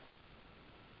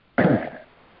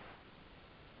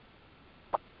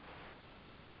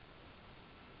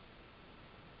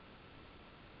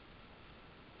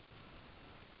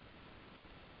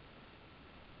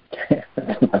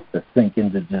 It's not to sink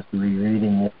into just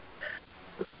rereading it.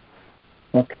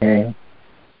 Okay.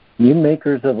 You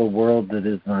makers of a world that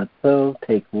is not so,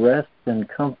 take rest and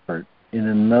comfort in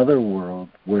another world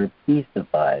where peace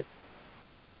abides.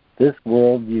 This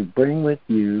world you bring with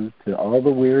you to all the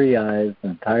weary eyes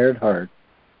and tired hearts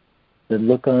that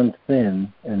look on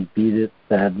sin and beat its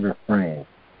sad refrain.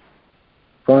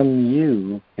 From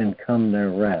you can come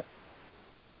their rest.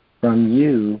 From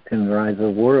you can rise a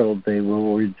world they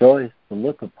will rejoice to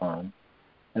look upon,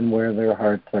 and where their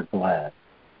hearts are glad.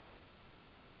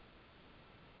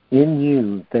 In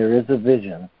you there is a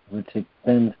vision which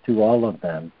extends to all of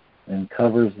them and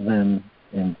covers them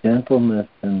in gentleness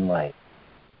and light.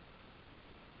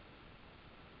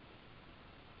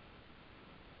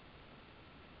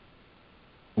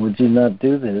 Would you not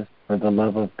do this for the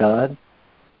love of God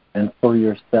and for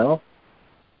yourself?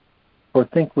 Or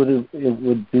think what it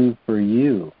would do for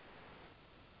you.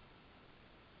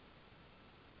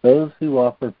 Those who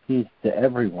offer peace to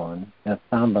everyone have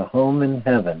found a home in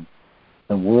heaven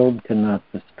the world cannot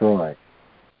destroy.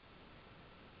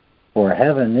 For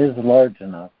heaven is large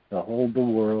enough to hold the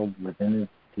world within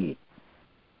its teeth.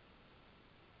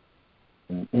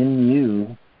 And in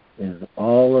you is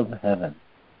all of heaven.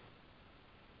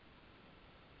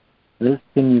 This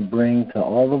can you bring to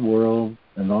all the world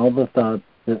and all the thoughts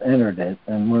that entered it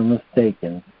and were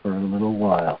mistaken for a little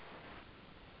while.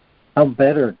 How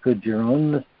better could your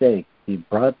own mistake be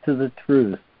brought to the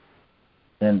truth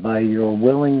than by your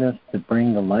willingness to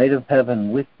bring the light of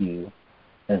heaven with you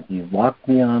as you walk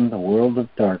beyond the world of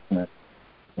darkness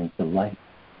into light?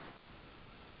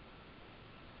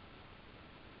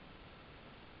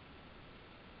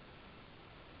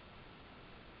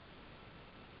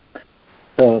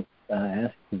 So I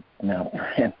ask you now,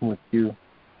 Brian, would you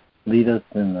lead us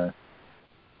in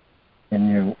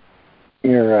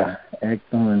your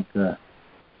excellent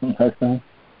lesson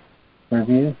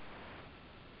review?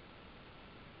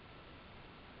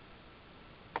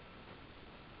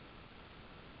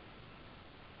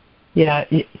 Yeah,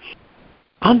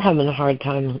 I'm having a hard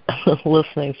time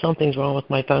listening. Something's wrong with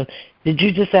my phone. Did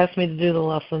you just ask me to do the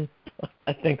lesson?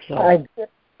 I think so.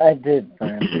 I did,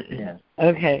 Brian. Yeah.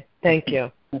 Okay, thank you.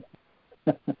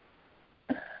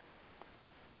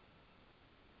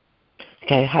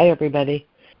 Okay, hi everybody.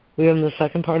 We're in the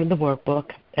second part of the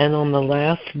workbook, and on the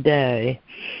last day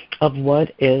of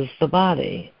what is the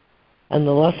body. And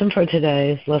the lesson for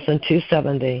today is lesson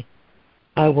 270.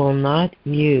 I will not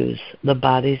use the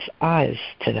body's eyes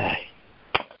today.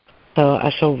 So I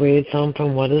shall read some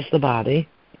from What is the Body.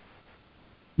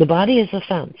 The body is a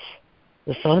fence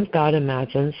the Son of God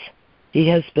imagines he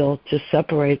has built to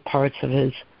separate parts of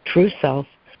his true self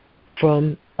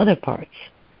from other parts.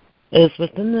 It is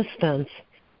within this fence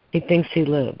he thinks he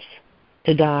lives,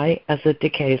 to die as it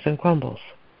decays and crumbles.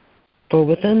 For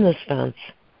within this fence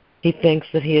he thinks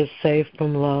that he is safe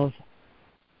from love.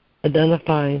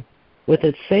 Identifying with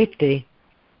its safety,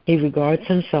 he regards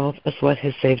himself as what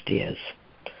his safety is.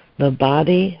 The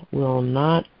body will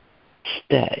not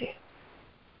stay.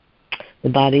 The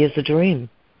body is a dream.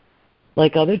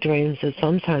 Like other dreams, it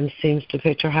sometimes seems to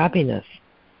picture happiness,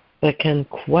 but can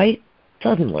quite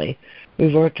suddenly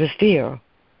revert to fear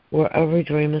where every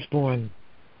dream is born.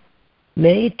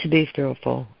 Made to be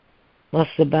fearful, must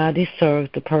the body serve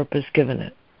the purpose given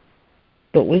it.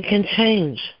 But we can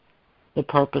change the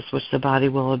purpose which the body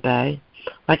will obey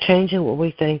by changing what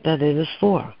we think that it is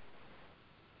for.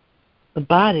 The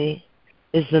body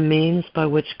is the means by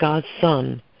which God's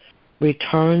Son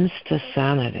returns to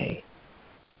sanity.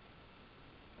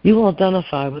 You will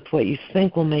identify with what you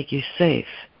think will make you safe.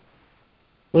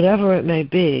 Whatever it may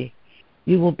be,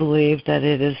 you will believe that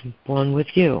it is one with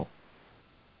you.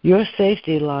 Your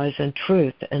safety lies in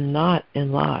truth and not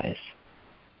in lies.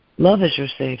 Love is your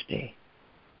safety.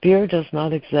 Fear does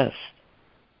not exist.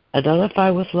 Identify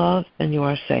with love and you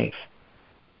are safe.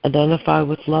 Identify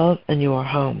with love and you are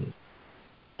home.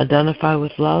 Identify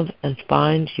with love and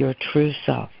find your true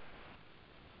self.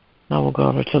 Now we'll go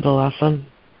over to the lesson.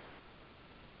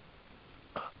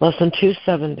 Lesson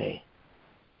 270.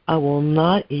 I will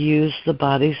not use the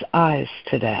body's eyes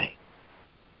today.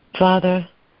 Father,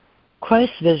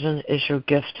 Christ's vision is your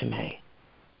gift to me.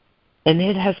 and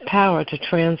it has power to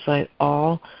translate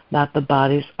all that the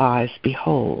body's eyes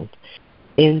behold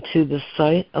into the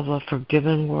sight of a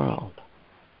forgiven world.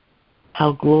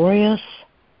 How glorious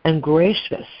and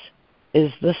gracious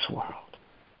is this world!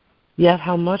 Yet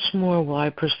how much more will I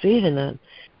perceive in it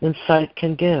than sight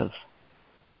can give?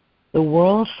 The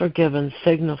world forgiven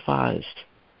signifies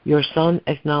your Son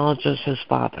acknowledges his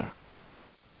Father,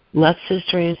 lets his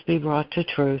dreams be brought to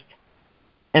truth,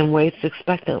 and waits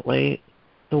expectantly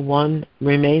the one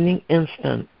remaining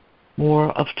instant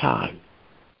more of time,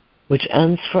 which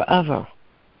ends forever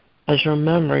as your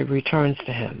memory returns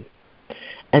to him.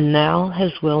 And now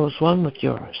his will is one with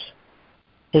yours.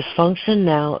 His function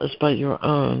now is but your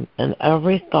own, and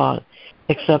every thought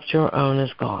except your own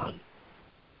is gone.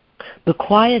 The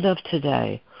quiet of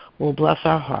today will bless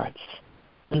our hearts,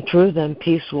 and through them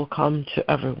peace will come to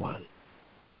everyone.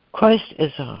 Christ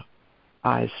is our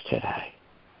eyes today,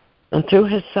 and through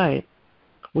his sight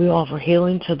we offer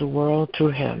healing to the world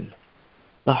through him,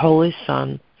 the Holy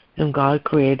Son whom God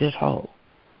created whole,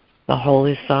 the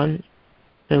Holy Son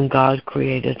whom God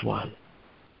created one.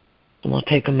 And we'll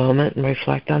take a moment and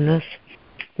reflect on this.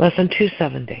 Lesson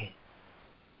 270.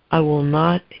 I will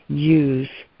not use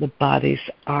the body's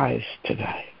eyes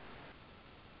today.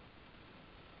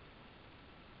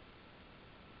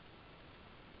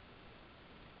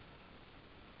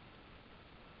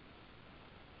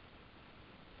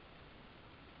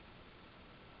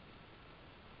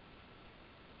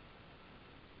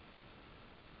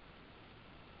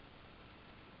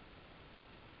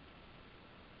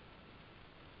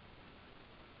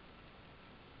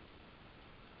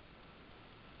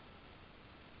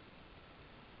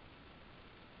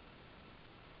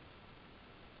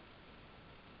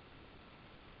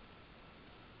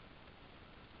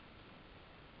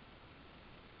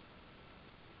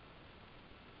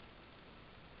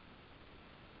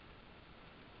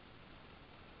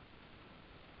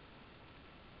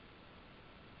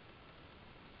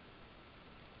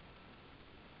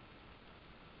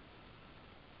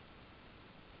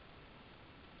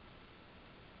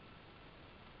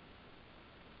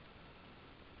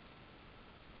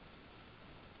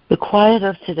 The quiet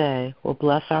of today will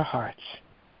bless our hearts,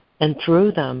 and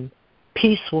through them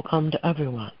peace will come to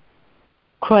everyone.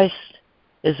 Christ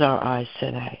is our eyes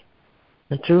today,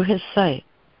 and through his sight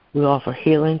we offer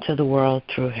healing to the world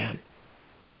through him.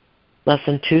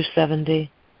 Lesson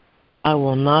 270, I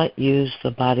will not use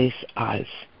the body's eyes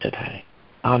today.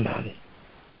 Amen.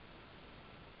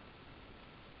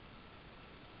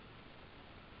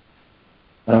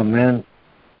 Amen.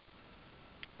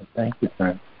 Thank you,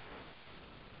 friend.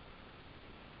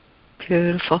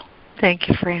 Beautiful. Thank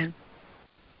you, Fran.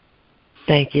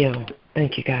 Thank you.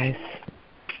 Thank you, guys.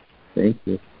 Thank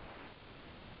you.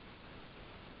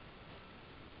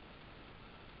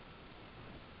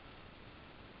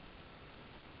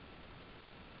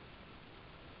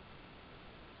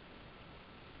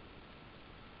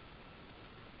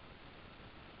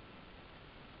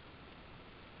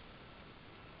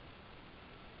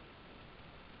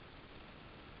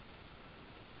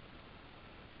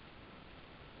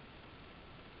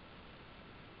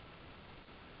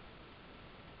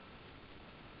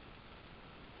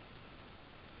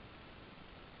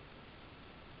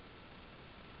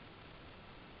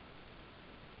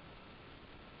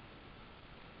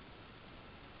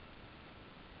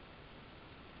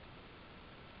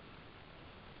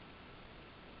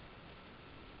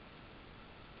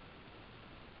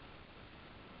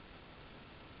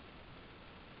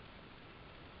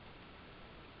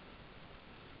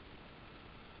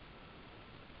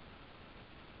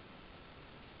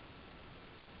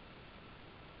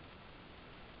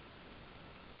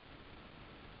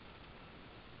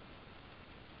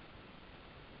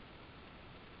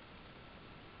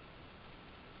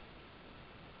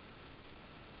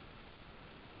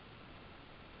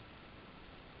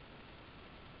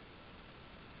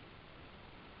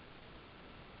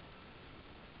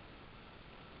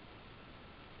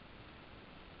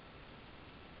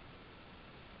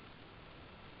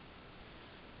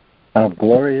 How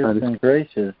glorious and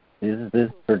gracious is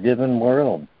this forgiven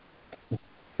world.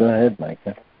 Go ahead,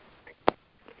 Micah.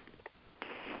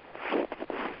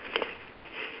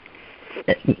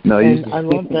 No, and I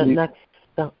love the next...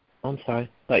 Oh, I'm sorry.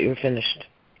 Thought you were finished.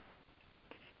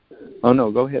 Oh,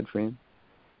 no. Go ahead, Fran.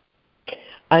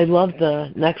 I love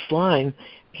the next line.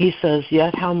 He says,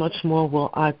 yet how much more will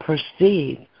I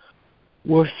perceive?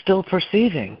 We're still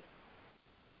perceiving,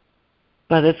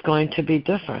 but it's going to be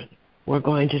different. We're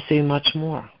going to see much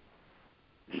more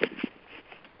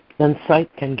than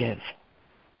sight can give.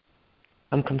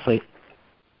 I'm complete.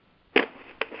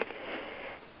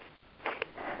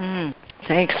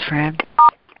 Thanks, Fran.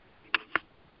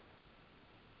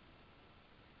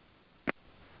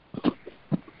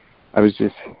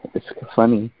 It's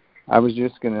funny. I was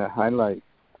just going to highlight,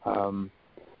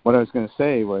 what I was going to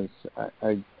say was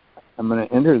I'm going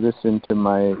to enter this into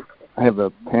I have a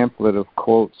pamphlet of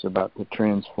quotes about the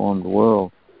transformed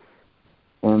world.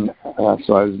 And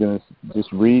so I was going to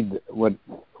just read what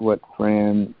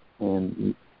Fran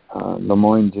and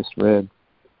Lemoyne just read.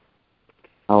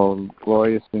 How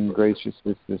glorious and gracious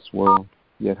is this world,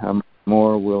 yet how much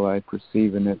more will I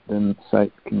perceive in it than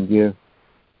sight can give.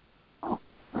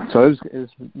 So it was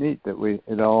neat that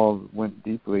it all went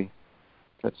deeply,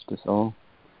 touched us all.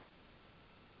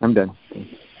 I'm done.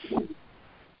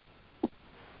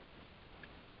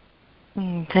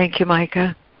 Thank you,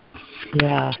 Micah.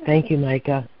 Yeah, thank you,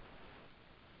 Micah.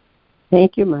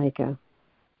 Thank you, Micah.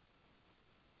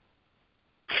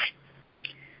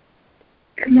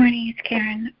 Good morning, it's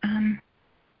Karen.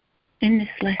 In this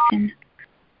lesson,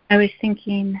 I was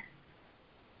thinking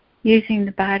using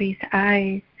the body's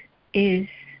eyes is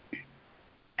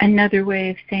another way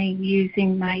of saying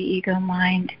using my ego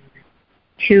mind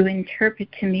to interpret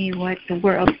to me what the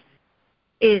world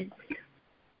is,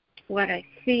 what I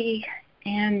see,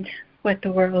 and what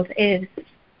the world is.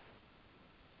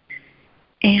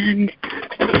 And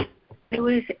I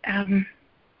was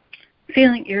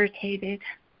feeling irritated,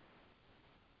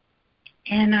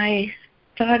 and I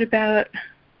thought about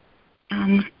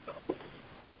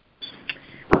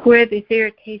where this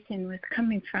irritation was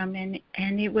coming from, and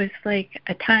it was like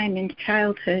a time in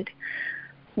childhood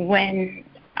when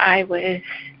I was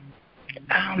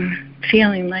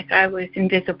feeling like I was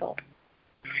invisible,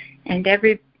 and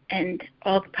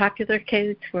all the popular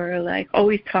kids were like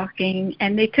always talking,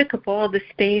 and they took up all the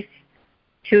space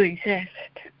to exist,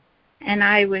 and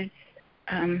I was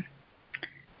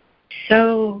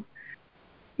so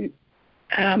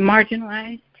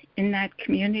marginalized in that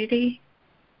community.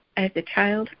 As a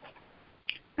child,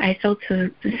 I felt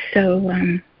so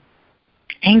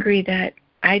angry that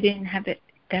I didn't have it,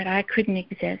 that I couldn't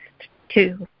exist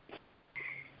too.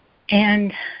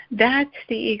 And that's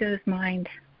the ego's mind.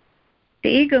 The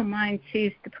ego mind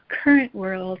sees the current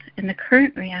world and the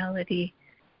current reality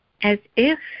as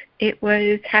if it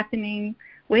was happening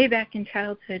way back in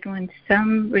childhood when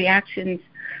some reactions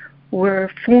were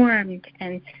formed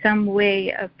and some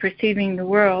way of perceiving the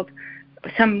world,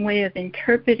 some way of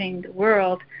interpreting the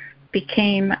world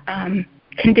became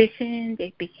conditioned.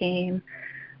 It became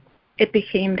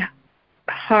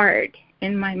hard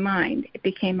in my mind. It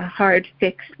became a hard,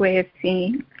 fixed way of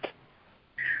seeing.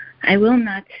 I will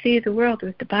not see the world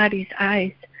with the body's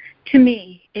eyes. To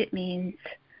me, it means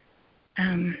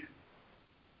I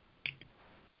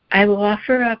will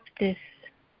offer up this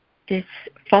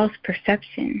false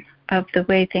perception of the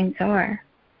way things are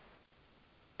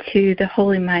to the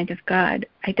holy mind of God.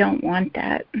 I don't want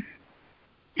that.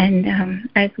 And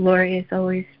as Lori is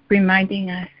always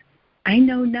reminding us, I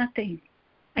know nothing.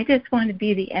 I just want to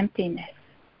be the emptiness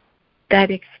that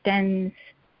extends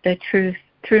the truth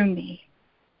through me.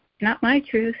 Not my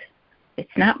truth.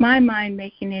 It's not my mind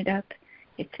making it up.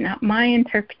 It's not my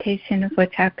interpretation of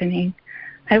what's happening.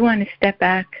 I want to step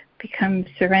back, become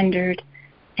surrendered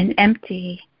and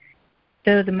empty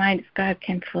so the mind of God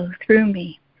can flow through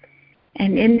me.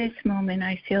 And in this moment,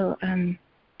 I feel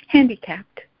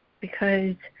handicapped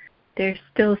because there's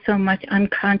still so much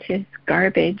unconscious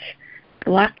garbage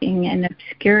blocking and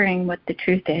obscuring what the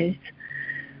truth is.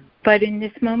 But in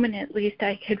this moment, at least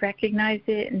I could recognize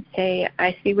it and say,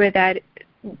 I see where that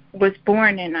was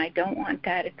born, and I don't want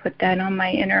that. I put that on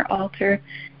my inner altar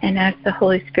and ask the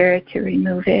Holy Spirit to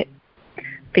remove it,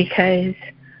 because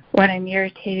what I'm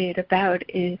irritated about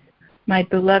is my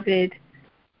beloved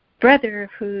brother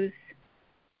who's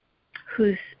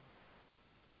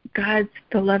God's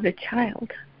beloved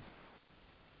child.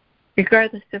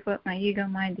 Regardless of what my ego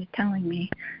mind is telling me,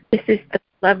 this is the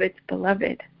beloved's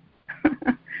beloved.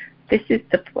 This is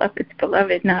the beloved's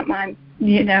beloved, not mine.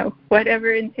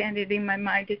 Whatever insanity my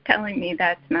mind is telling me,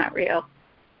 that's not real.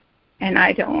 And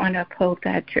I don't want to uphold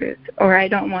that truth, or I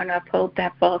don't want to uphold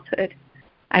that falsehood.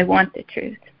 I want the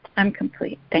truth. I'm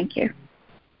complete. Thank you.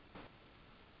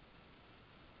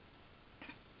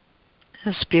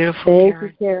 That's beautiful,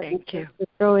 Karen. Thank you, Karen. Thank you. For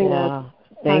throwing us.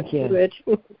 Thank you.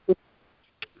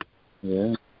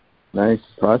 Yeah, nice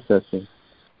processing.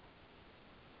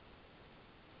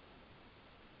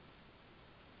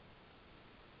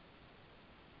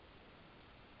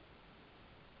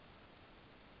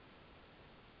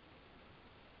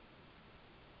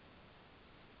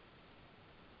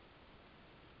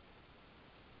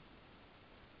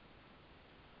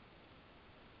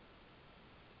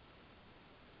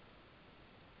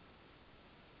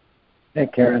 Hey,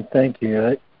 Karen, thank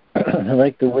you. I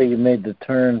like the way you made the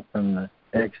turn from the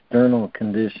external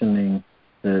conditioning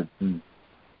that,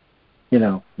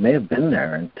 may have been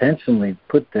there, intentionally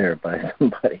put there by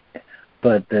somebody,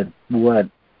 but that what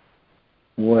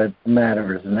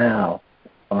matters now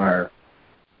are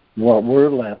what we're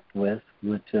left with,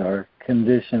 which are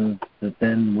conditions that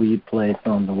then we place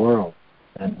on the world,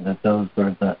 and that those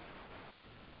are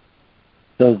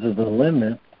the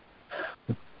limits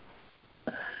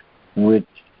which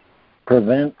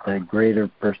prevent a greater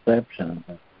perception.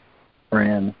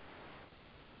 Fran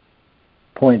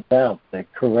points out that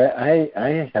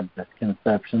I have this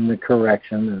conception the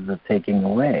correction is the taking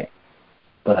away,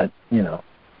 but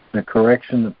the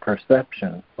correction of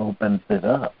perception opens it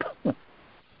up.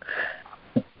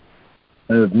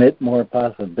 To admit more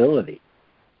possibility,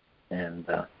 and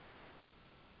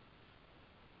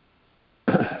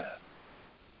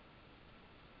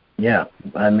yeah,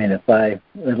 I mean, if I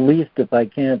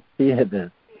can't see it as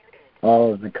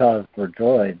all of the cause for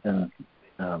joy, then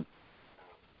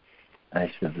I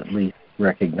should at least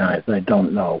recognize I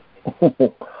don't know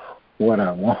what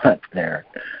I want there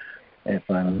if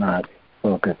I'm not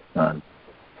focused on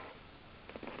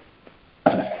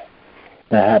the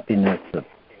happiness of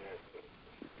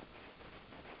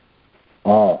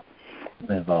all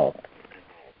involved,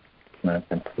 not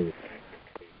complete.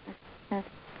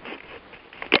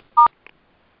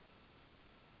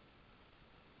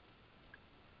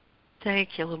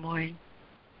 Thank you, Lemoyne.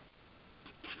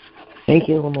 Thank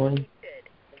you, Lemoyne.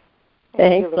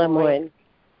 Thanks, Lemoyne.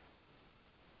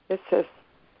 This is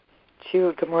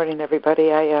Jude. Good morning,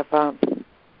 everybody. I have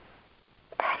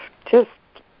just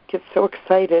get so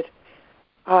excited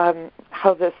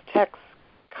how this text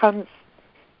comes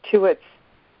to its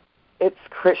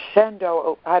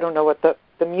crescendo. I don't know what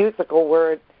the musical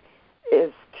word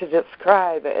is to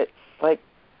describe it. It's like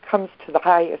comes to the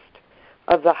highest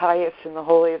of the highest and the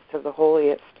holiest of the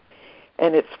holiest,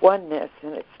 and its oneness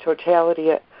and its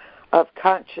totality of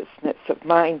consciousness, of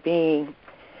mind being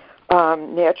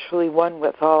naturally one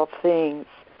with all things.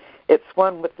 It's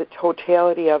one with the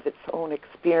totality of its own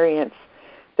experience,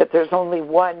 that there's only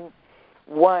one,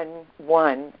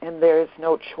 and there is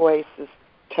no choice, as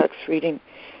text reading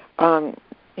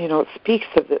speaks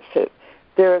of this.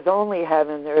 There is only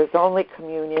heaven, there is only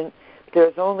communion, there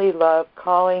is only love,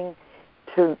 calling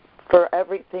for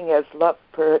everything as love,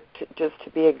 just to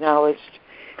be acknowledged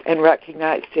and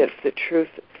recognized as the truth,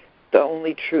 the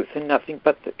only truth and nothing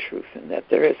but the truth, and that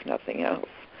there is nothing else.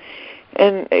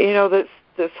 And,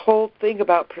 this whole thing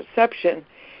about perception,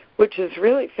 which has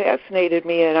really fascinated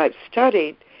me, and I've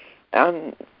studied,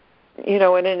 in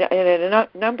a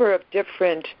number of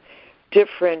different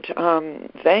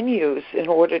venues in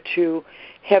order to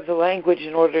have the language,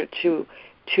 in order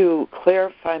to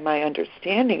clarify my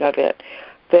understanding of it,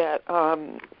 that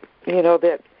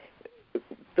that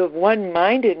the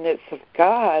one-mindedness of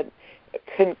God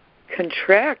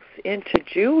contracts into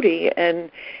Judy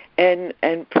and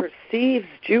perceives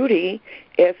Judy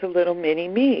as a little mini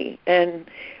me. And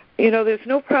there's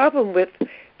no problem with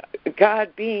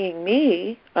God being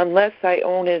me unless I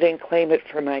own it and claim it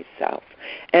for myself,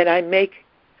 and I make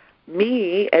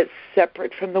me as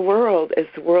separate from the world as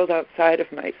the world outside of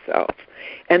myself.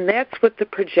 And that's what the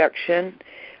projection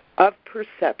of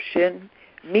perception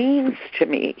means to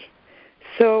me.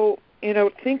 So,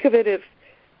 think of it as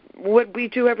what we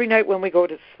do every night when we go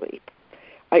to sleep.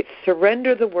 I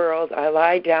surrender the world, I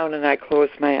lie down and I close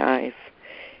my eyes.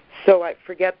 So I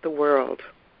forget the world.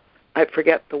 I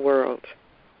forget the world.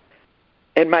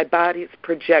 And my body's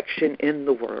projection in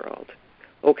the world.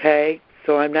 Okay?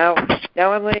 So I'm now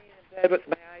I'm laying in bed with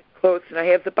my eyes closed and I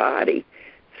have the body.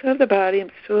 So I have the body,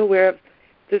 I'm still aware of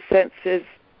the senses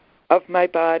of my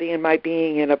body and my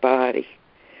being in a body.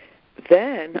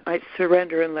 Then I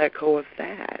surrender and let go of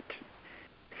that,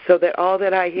 so that all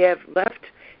that I have left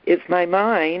is my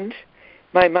mind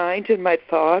and my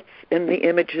thoughts and the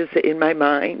images in my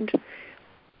mind.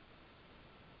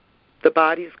 The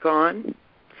body's gone,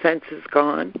 sense is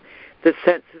gone, the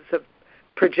senses of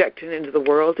projection into the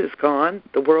world is gone,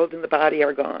 the world and the body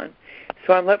are gone.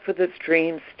 So I'm left with this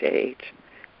dream state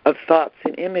of thoughts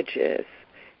and images.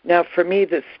 Now, for me,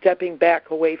 the stepping back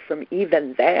away from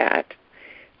even that,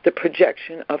 the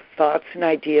projection of thoughts and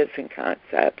ideas and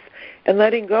concepts, and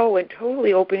letting go and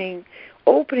totally opening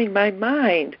my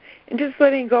mind and just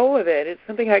letting go of it. It's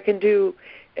something I can do.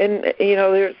 And,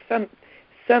 there's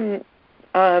some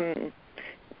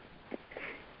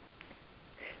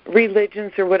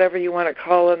religions or whatever you want to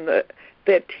call them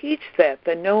that teach that,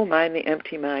 the no mind, the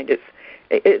empty mind.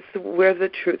 It's where the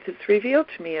truth is revealed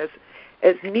to me as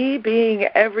me being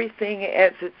everything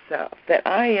as itself, that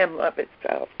I am love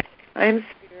itself. I am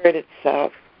spirit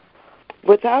itself,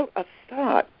 without a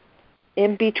thought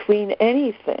in between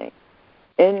anything,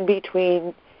 in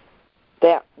between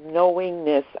that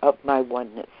knowingness of my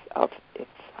oneness of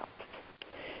itself.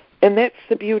 And that's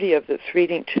the beauty of this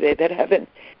reading today, that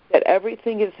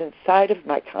everything is inside of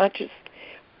my conscious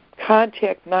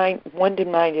contact mind,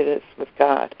 one-mindedness with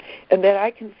God, and that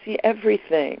I can see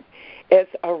everything as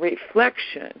a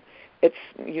reflection. It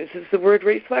uses the word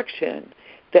reflection,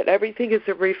 that everything is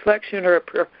a reflection or a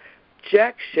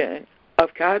projection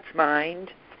of God's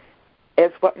mind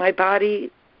as what my body's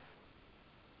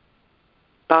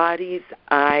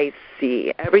eyes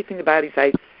see. Everything the body's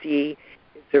eyes see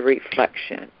is a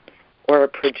reflection or a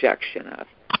projection of.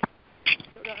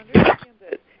 So to understand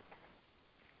that,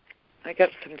 I got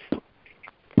some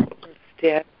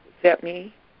stats. Is that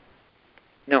me?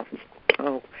 No.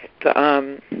 Oh,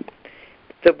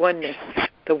 the oneness,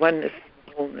 the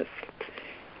wholeness,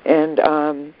 and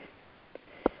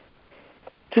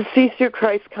to see through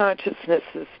Christ consciousness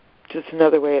is just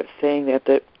another way of saying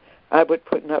that I would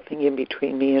put nothing in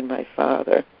between me and my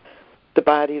Father. The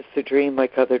body is the dream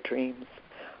like other dreams.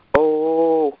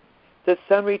 Oh, the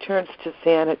sun returns to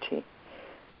sanity.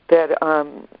 That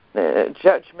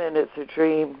judgment is a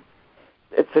dream.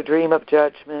 It's a dream of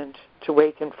judgment. To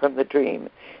waken from the dream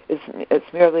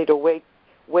it's merely to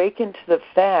waken to the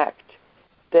fact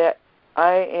that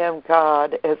I am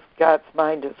God, as God's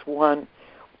mind is one,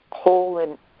 whole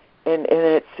in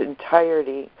its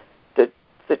entirety.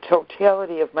 The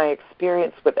totality of my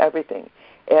experience with everything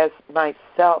as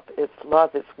myself, its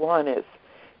love, is one, is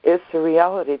the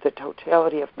reality, the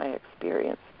totality of my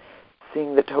experience.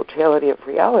 Seeing the totality of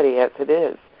reality as it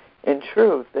is, in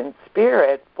truth, in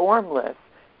spirit, formless,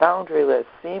 boundaryless,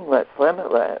 seamless,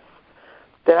 limitless.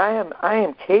 That I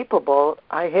am capable.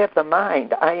 I have the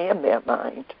mind. I am that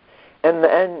mind, and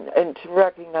to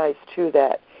recognize too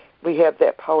that we have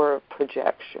that power of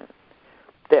projection,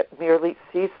 that merely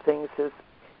sees things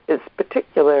as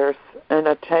particulars and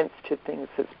attends to things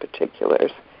as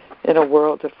particulars in a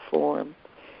world of form,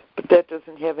 but that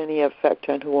doesn't have any effect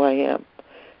on who I am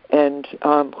and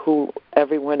who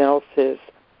everyone else is.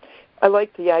 I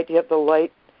like the idea of the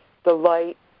light,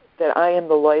 that I am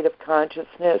the light of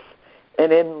consciousness,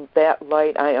 and in that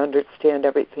light I understand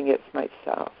everything as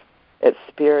myself, as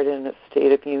spirit in a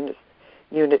state of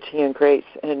unity and grace,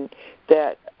 and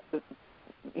that,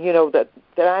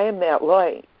 that I am that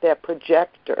light, that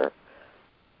projector,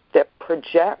 that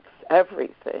projects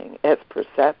everything as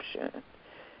perception.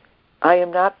 I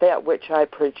am not that which I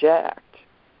project.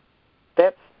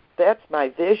 That's my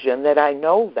vision, that I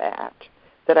know that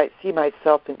I see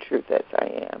myself in truth as I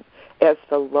am, as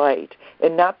the light,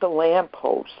 and not the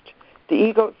lamppost. The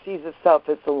ego sees itself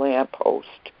as the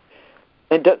lamppost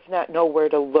and does not know where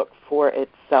to look for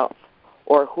itself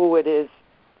or who it is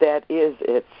that is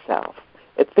itself.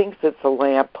 It thinks it's a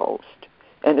lamppost,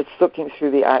 and it's looking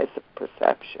through the eyes of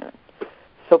perception.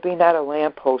 So be not a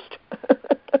lamppost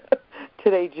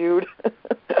today, Jude.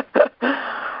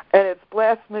 And it's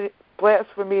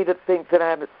blasphemy to think that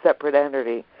I'm a separate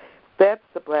entity. That's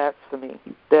the blasphemy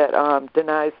that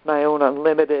denies my own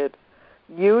unlimited,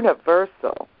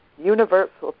 universal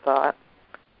thought,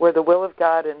 where the will of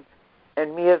God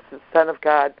and me as the Son of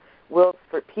God wills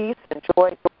for peace and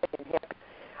joy and happiness,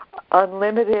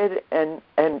 unlimited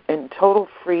and total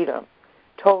freedom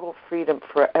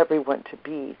for everyone to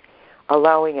be,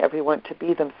 allowing everyone to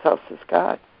be themselves as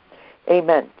God.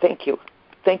 Amen. Thank you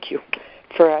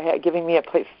for giving me a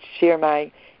place to share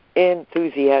my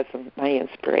enthusiasm, my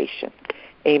inspiration.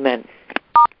 Amen.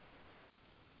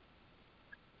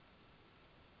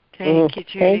 Thank you,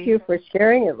 Judy. Thank you for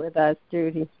sharing it with us,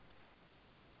 Judy.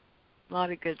 A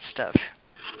lot of good stuff.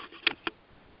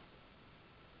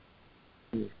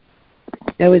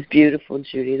 That was beautiful,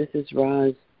 Judy. This is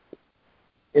Roz.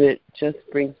 And it just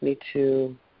brings me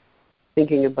to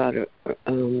thinking about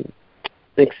an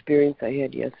experience I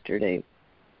had yesterday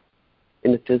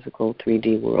in the physical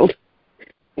 3D world.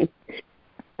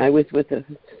 I was with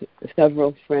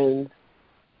several friends.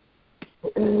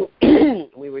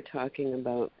 We were talking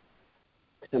about,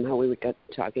 somehow we got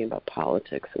talking about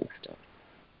politics and stuff.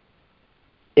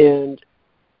 And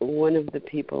one of the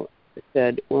people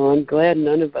said, well, I'm glad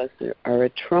none of us are a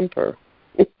Trumper.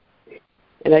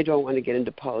 And I don't want to get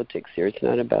into politics here. It's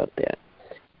not about that.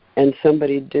 And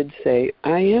somebody did say,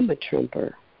 I am a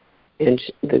Trumper. And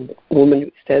the woman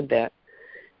who said that,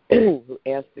 who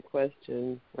asked the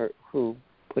question, or who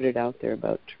put it out there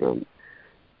about Trump,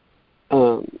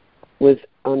 was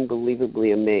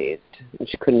unbelievably amazed. And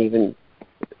she couldn't even,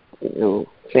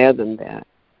 fathom that.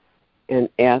 And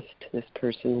asked this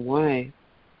person why.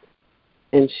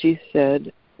 And she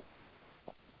said,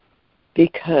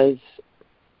 because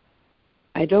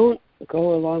I don't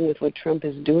go along with what Trump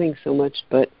is doing so much,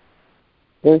 but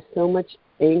there's so much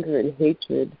anger and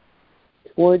hatred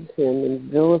towards him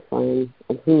and vilifying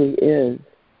of who he is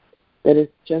that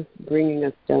it's just bringing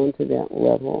us down to that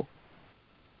level.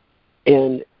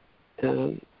 And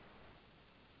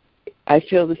I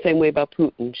feel the same way about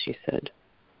Putin, she said.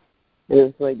 And it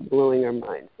was like blowing our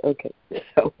minds. Okay,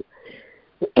 so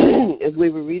as we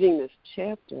were reading this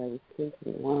chapter, I was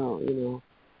thinking, wow,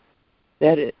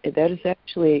 that is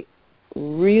actually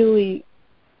really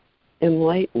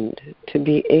enlightened to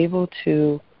be able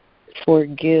to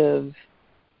forgive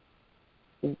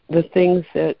the things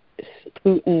that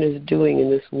Putin is doing in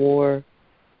this war,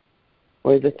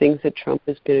 or the things that Trump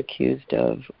has been accused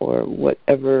of, or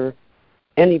whatever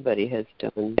anybody has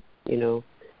done,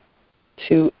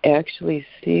 to actually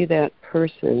see that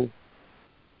person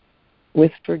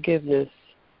with forgiveness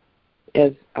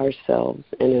as ourselves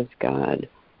and as God,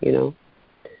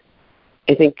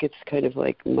 I think it's kind of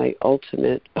like my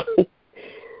ultimate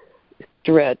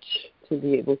stretch to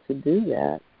be able to do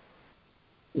that.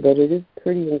 But it is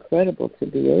pretty incredible to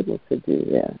be able to do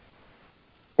that.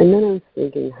 And then I was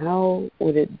thinking, how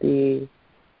would it be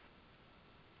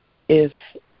if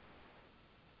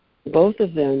both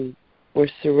of them were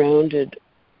surrounded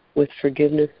with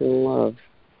forgiveness and love?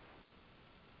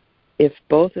 If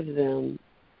both of them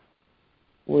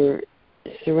were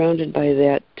surrounded by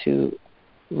that to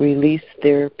release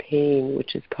their pain,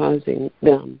 which is causing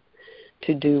them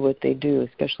to do what they do,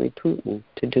 especially Putin,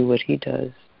 to do what he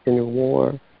does in a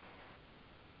war,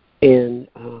 and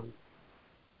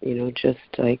just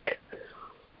like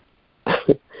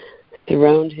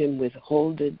surround him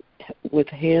with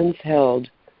hands held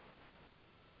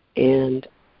and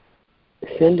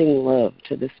sending love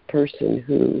to this person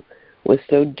who was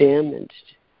so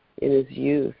damaged in his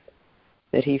youth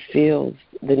that he feels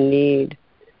the need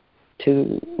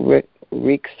to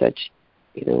wreak such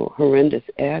horrendous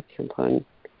acts upon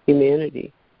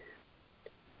humanity.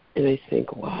 And I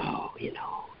think, wow,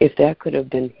 if that could have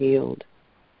been healed,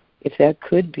 if that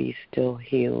could be still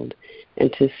healed,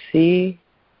 and to see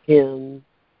him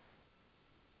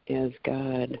as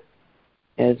God,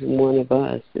 as one of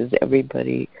us, as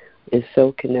everybody is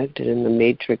so connected in the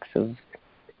matrix of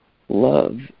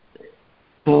love,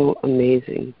 how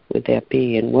amazing would that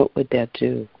be, and what would that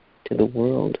do to the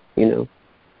world,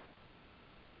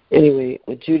 Anyway,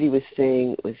 what Judy was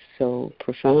saying was so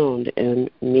profound and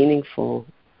meaningful,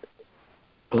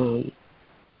 and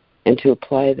to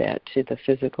apply that to the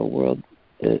physical world,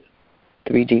 the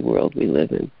 3D world we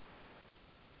live in.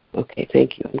 Okay,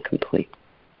 thank you. I'm complete.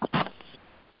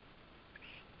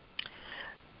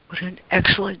 What an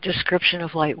excellent description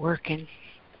of light working.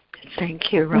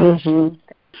 Thank you, Roz. Mm-hmm.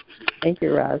 Thank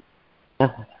you, Roz.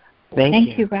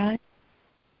 Thank you, Roz.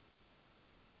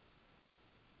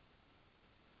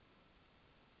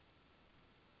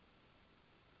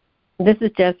 This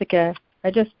is Jessica. I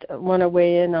just want to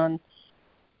weigh in on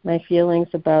my feelings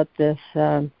about this.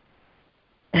 I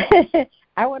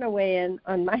want to weigh in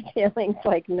on my feelings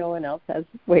like no one else has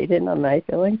weighed in on my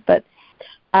feelings. But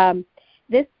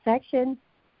this section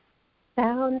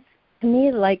sounds to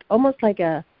me like almost like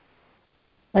a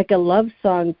love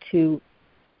song to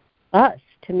us,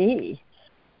 to me.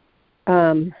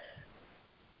 On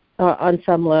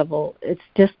some level, it's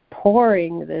just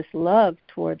pouring this love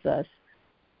towards us.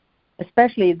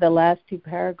 Especially the last two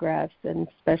paragraphs, and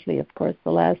especially, of course, the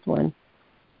last one.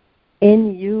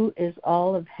 In you is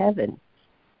all of heaven.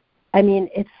 I mean,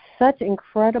 it's such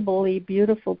incredibly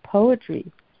beautiful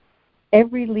poetry.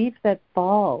 Every leaf that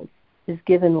falls is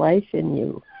given life in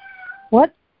you.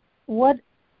 What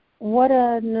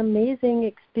an amazing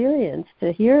experience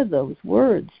to hear those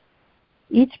words.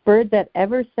 Each bird that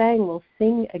ever sang will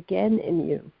sing again in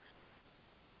you.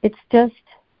 It's just,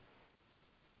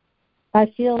 I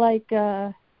feel like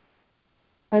I'm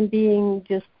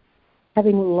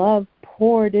having love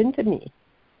poured into me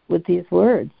with these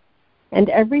words. And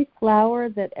every flower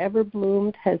that ever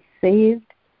bloomed has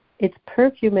saved its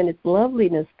perfume and its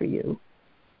loveliness for you.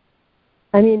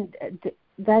 I mean,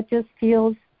 that just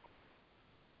feels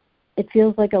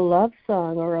like a love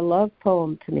song or a love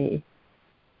poem to me.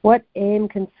 What aim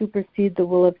can supersede the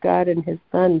will of God and his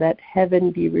Son, that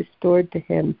heaven be restored to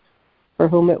him for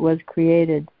whom it was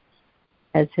created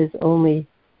as his only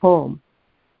home?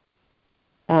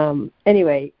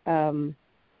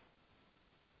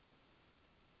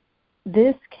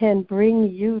 This can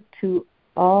bring you to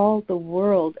all the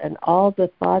world and all the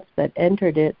thoughts that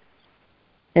entered it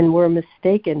and were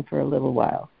mistaken for a little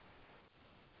while.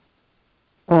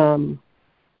 And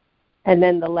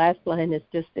then the last line is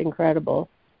just incredible.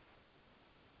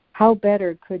 how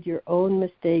better could your own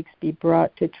mistakes be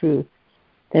brought to truth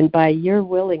than by your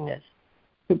willingness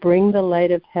to bring the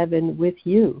light of heaven with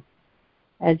you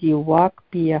as you walk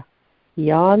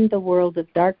beyond the world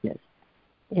of darkness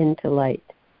into light?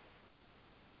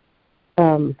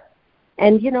 And,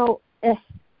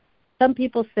 some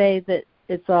people say that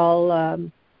it's all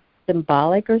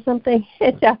symbolic or something.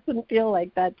 It doesn't feel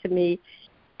like that to me.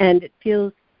 And it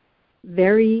feels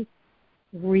very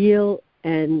real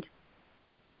and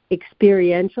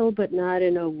experiential, but not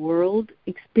in a world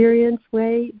experience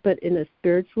way, but in a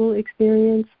spiritual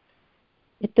experience.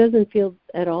 It doesn't feel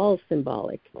at all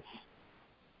symbolic.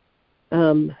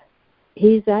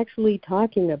 He's actually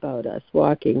talking about us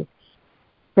walking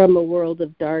from a world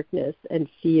of darkness and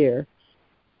fear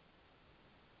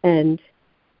and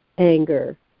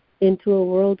anger into a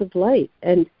world of light,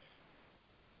 and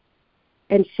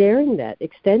sharing that,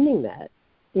 extending that.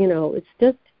 It's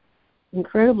just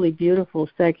incredibly beautiful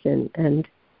section, and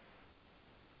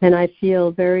I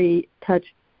feel very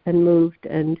touched and moved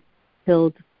and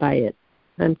filled by it.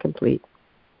 I'm complete.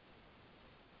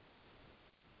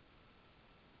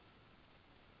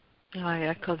 I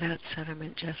echo that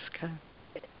sentiment, Jessica.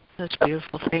 That's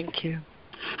beautiful. Thank you.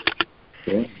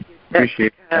 Yeah.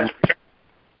 Appreciate that.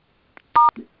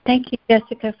 Thank you,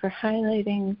 Jessica, for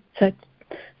highlighting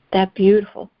that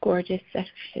beautiful, gorgeous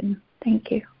section.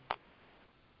 Thank you.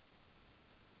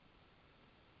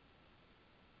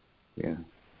 Yeah.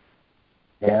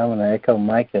 Yeah, I want to echo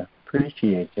Micah.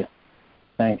 Appreciate you.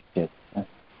 Thanks, Jessica.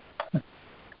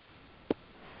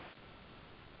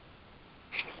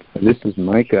 This is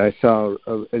Micah. I saw,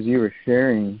 as you were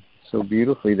sharing so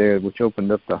beautifully there, which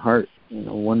opened up the heart in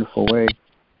a wonderful way,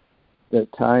 that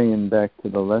tie in back to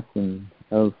the lesson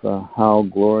of how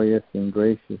glorious and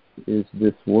gracious is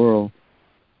this world.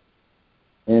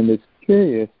 And it's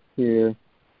curious here,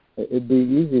 it'd be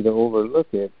easy to overlook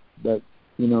it, but,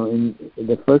 in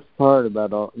the first part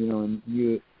about all, in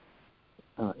you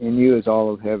is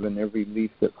all of heaven, every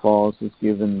leaf that falls is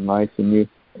given life in you,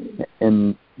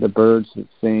 and the birds that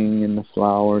sing and the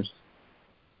flowers.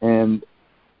 And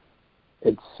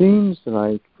it seems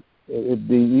like it'd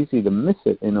be easy to miss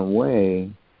it in a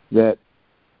way, that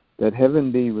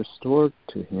heaven be restored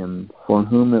to him for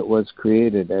whom it was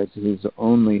created as his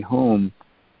only home.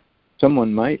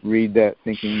 Someone might read that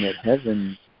thinking that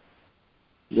heaven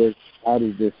was out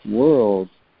of this world,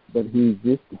 but he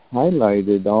just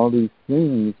highlighted all these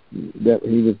things that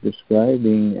he was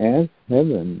describing as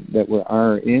heaven that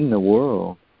are in the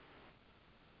world.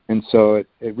 And so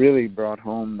it really brought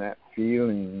home that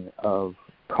feeling of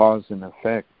cause and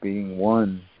effect being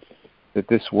one, that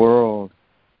this world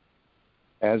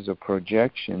as a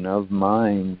projection of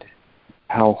mind,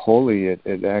 how holy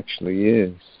it actually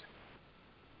is.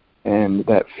 And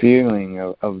that feeling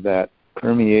of that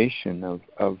permeation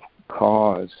of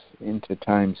cause into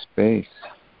time-space.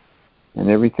 And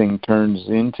everything turns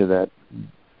into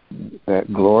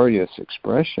that glorious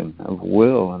expression of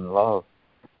will and love.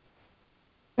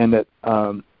 And that,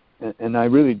 and I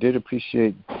really did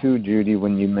appreciate too, Judy,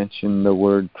 when you mentioned the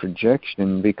word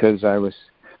projection, because I was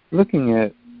looking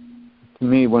at, to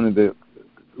me, one of the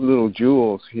little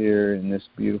jewels here in this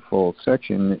beautiful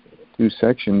section, two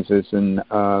sections, is in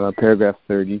paragraph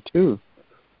 32.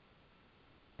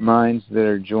 Minds that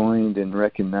are joined and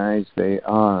recognize they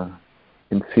are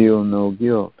and feel no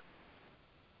guilt.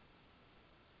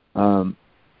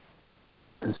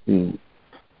 Let's see.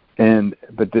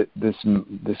 But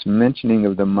this mentioning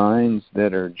of the minds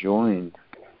that are joined,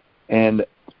 and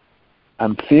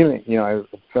I'm feeling, I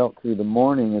felt through the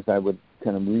morning as I would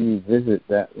kind of revisit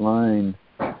that line,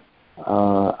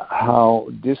 how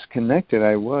disconnected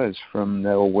I was from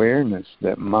the awareness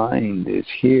that mind is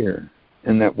here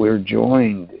and that we're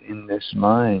joined in this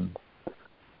mind.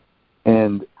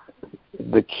 And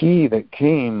the key that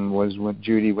came was when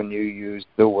you used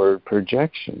the word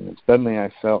projection. And suddenly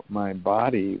I felt my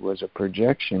body was a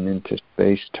projection into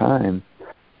space-time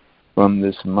from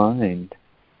this mind.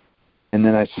 And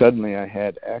then I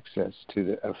had access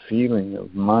to a feeling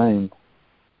of mind.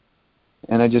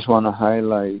 And I just want to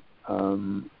highlight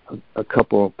a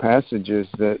couple of passages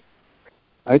that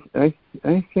I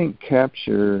think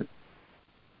capture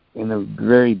in a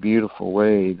very beautiful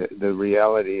way the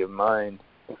reality of mind.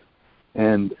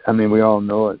 And we all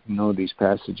know these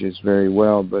passages very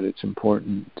well, but it's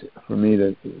important for me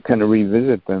to kind of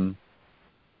revisit them.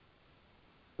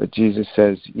 But Jesus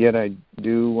says, "Yet I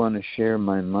do want to share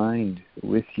my mind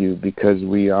with you because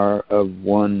we are of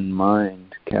one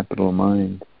mind," capital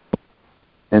mind,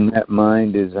 and that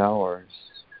mind is ours.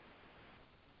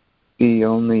 See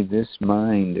only this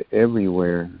mind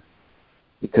everywhere,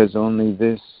 because only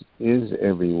this is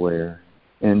everywhere,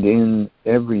 and in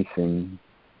everything.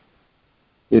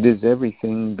 It is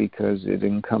everything because it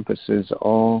encompasses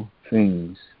all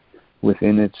things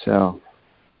within itself.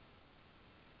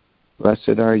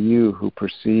 Blessed are you who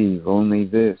perceive only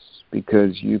this,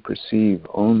 because you perceive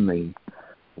only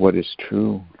what is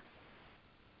true.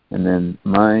 And then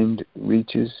mind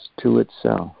reaches to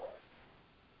itself.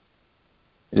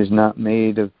 It is not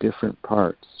made of different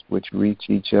parts which reach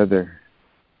each other.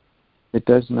 It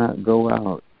does not go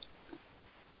out.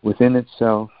 Within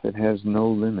itself it has no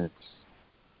limits.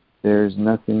 There is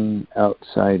nothing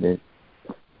outside it.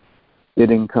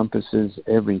 It encompasses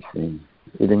everything.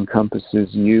 It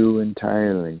encompasses you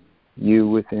entirely, you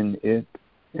within it,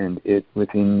 and it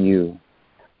within you.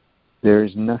 There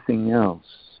is nothing else,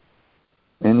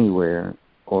 anywhere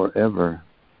or ever.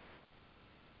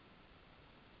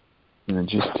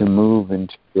 Just to move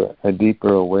into a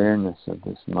deeper awareness of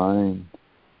this mind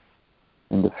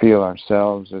and to feel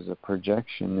ourselves as a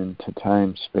projection into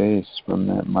time-space from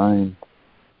that mind.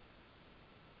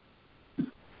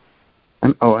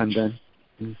 I'm done.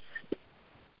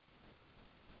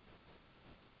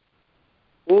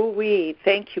 Woo-wee.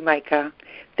 Thank you, Micah.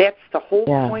 That's the whole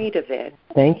point of it.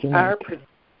 Thank you.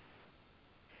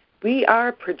 We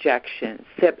are projections,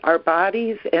 that our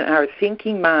bodies and our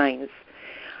thinking minds,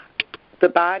 the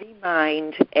body,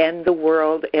 mind, and the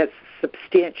world as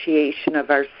substantiation of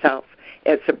ourself,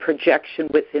 as a projection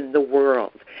within the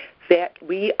world. That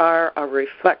we are a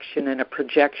reflection and a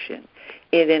projection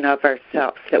in and of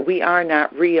ourselves, that we are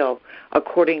not real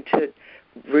according to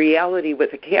reality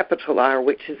with a capital R,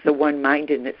 which is the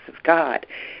one-mindedness of God.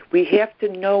 We have to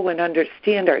know and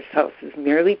understand ourselves as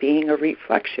merely being a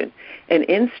reflection, an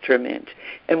instrument.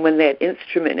 And when that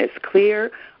instrument is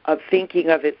clear of thinking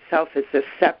of itself as a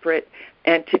separate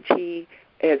entity,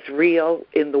 as real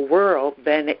in the world,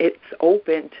 then it's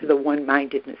open to the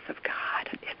one-mindedness of God.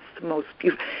 It's the most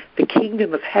beautiful. The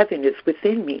kingdom of heaven is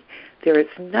within me. There is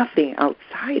nothing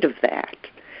outside of that.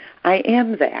 I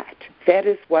am that. That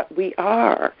is what we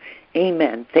are.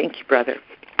 Amen. Thank you, brother.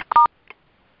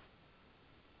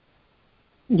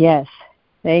 Yes.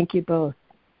 Thank you both.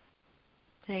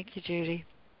 Thank you, Judy.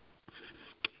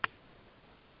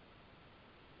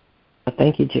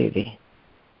 Thank you, Judy.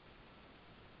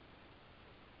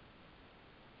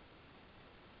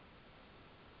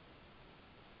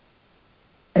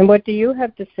 And what do you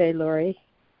have to say, Lori?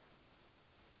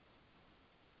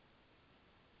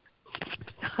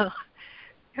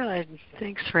 Yeah,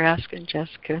 thanks for asking,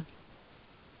 Jessica.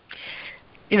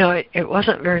 You know, it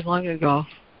wasn't very long ago,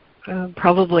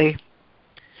 probably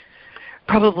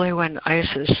when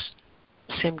ISIS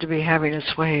seemed to be having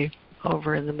its way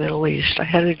over in the Middle East, I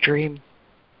had a dream.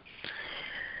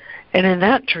 And in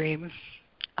that dream,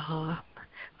 I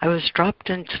was dropped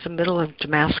into the middle of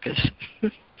Damascus,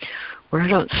 where I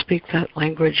don't speak that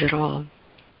language at all.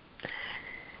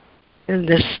 And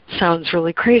this sounds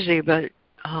really crazy, but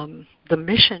the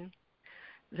mission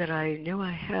that I knew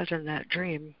I had in that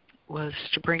dream was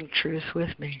to bring truth with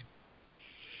me.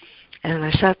 And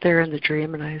I sat there in the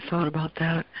dream and I thought about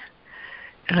that.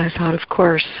 And I thought, of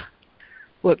course,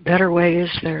 what better way is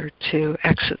there to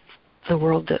exit the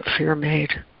world that fear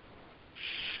made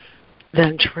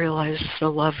than to realize the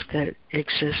love that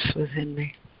exists within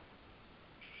me.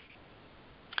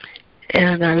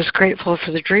 And I was grateful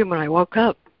for the dream when I woke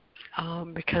up,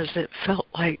 because it felt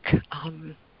like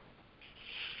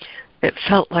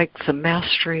the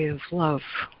mastery of love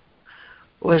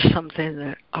was something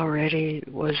that already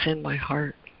was in my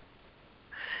heart,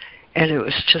 and it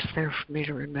was just there for me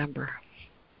to remember.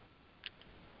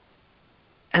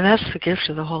 And that's the gift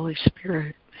of the Holy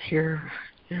Spirit here.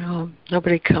 You know,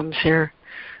 nobody comes here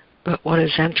but one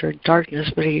has entered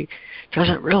darkness, but he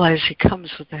doesn't realize he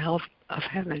comes with the help of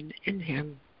heaven in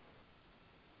him.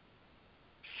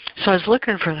 So I was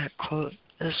looking for that quote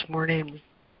this morning.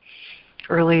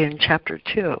 Early in chapter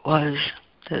 2 it was,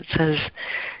 that says,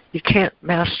 you can't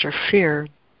master fear,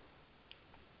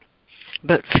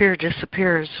 but fear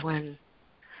disappears when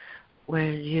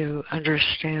you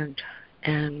understand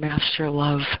and master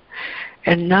love.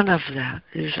 And none of that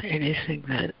is anything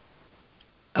that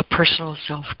a personal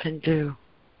self can do.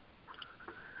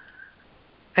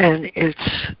 And it's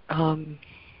the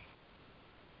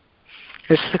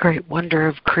great wonder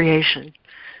of creation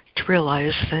to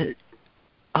realize that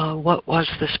what was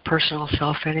this personal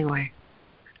self anyway?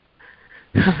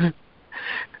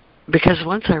 Because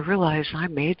once I realize I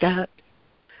made that,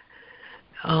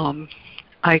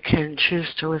 I can choose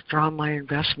to withdraw my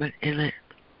investment in it,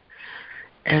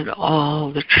 and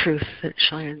all the truth that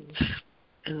shines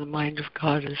in the mind of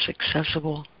God is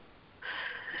accessible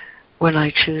when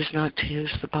I choose not to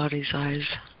use the body's eyes.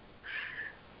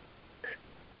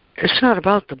 it's not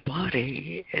about the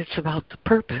body, it's about the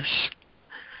purpose.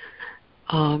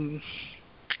 And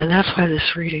that's why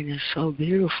this reading is so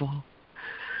beautiful.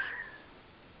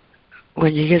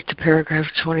 When you get to paragraph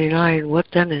 29, what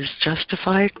then is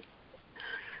justified?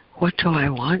 What do I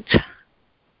want?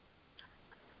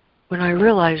 When I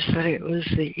realized that it was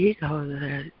the ego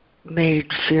that made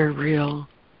fear real,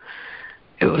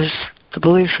 it was the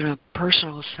belief in a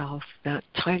personal self, that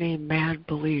tiny mad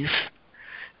belief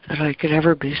that I could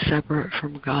ever be separate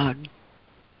from God,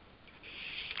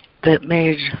 that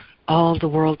made all the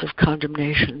world of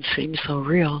condemnation seem so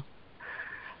real.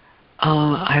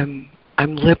 I'm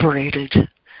liberated.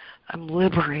 I'm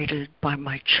liberated by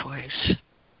my choice.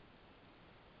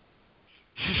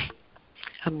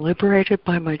 I'm liberated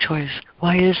by my choice.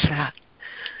 Why is that?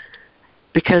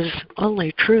 Because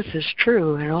only truth is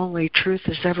true, and only truth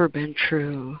has ever been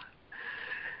true.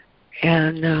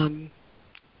 And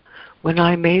when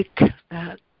I make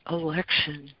that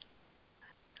election,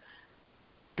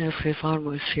 if Yvonne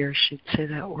was here, she'd say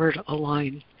that word,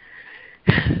 align.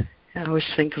 I always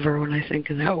think of her when I think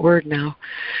of that word now.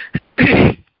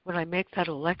 When I make that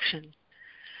election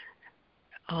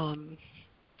to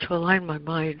align my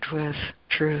mind with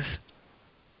truth,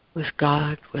 with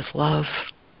God, with love,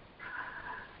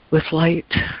 with light,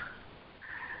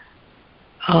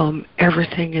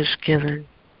 everything is given.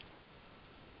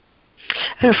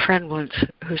 I had a friend once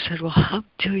who said, well, how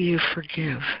do you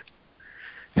forgive?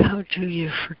 How do you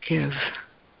forgive?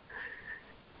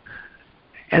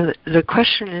 And the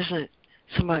question isn't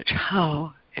so much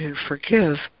how and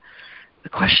forgive. The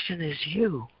question is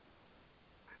you.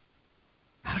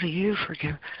 How do you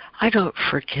forgive? I don't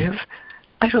forgive.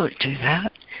 I don't do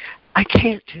that. I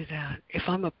can't do that. If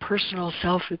I'm a personal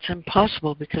self, it's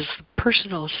impossible because the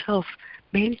personal self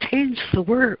maintains the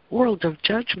world of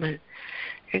judgment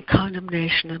and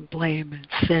condemnation and blame and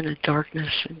sin and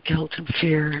darkness and guilt and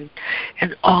fear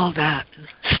and all that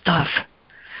stuff.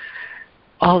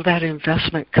 All that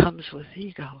investment comes with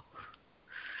ego.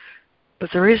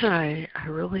 But the reason I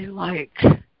really like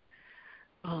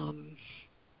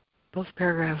both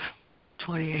paragraph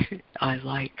 28,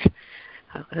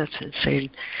 that's insane.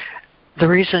 The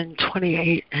reason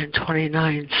 28 and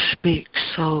 29 speak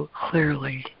so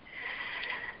clearly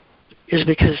is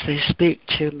because they speak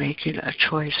to making a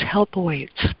choice. Help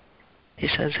awaits. He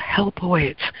says, help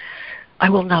awaits. I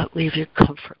will not leave you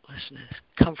comfortless.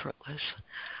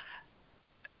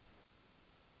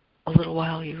 A little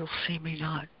while you will see me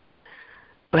not.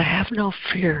 But have no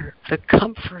fear. The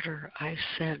comforter I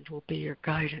send will be your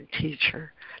guide and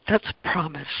teacher. That's a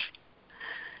promise.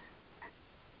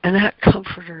 And that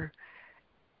comforter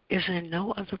is in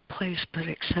no other place but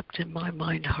except in my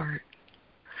mind-heart.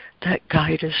 That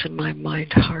guide is in my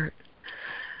mind-heart.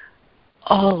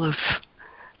 All of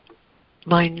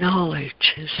my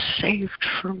knowledge is saved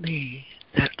for me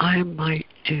that I might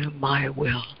do my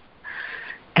will.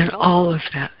 And all of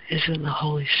that is in the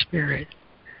Holy Spirit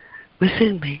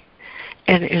within me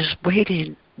and is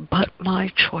waiting but my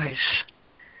choice.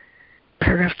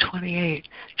 Paragraph 28,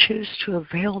 choose to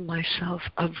avail myself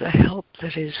of the help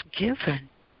that is given.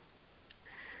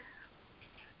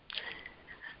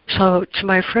 So to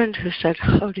my friend who said,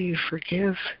 how do you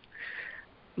forgive?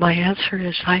 My answer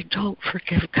is, I don't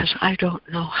forgive because I don't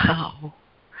know how.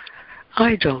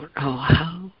 I don't know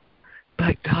how,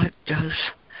 but God does.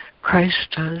 Christ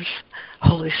does.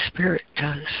 Holy Spirit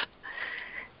does.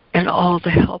 And all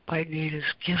the help I need is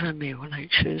given me when I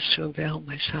choose to avail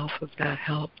myself of that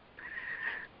help.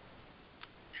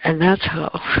 And that's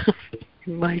how,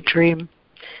 in my dream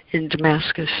in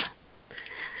Damascus,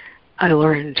 I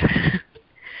learned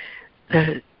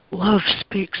that love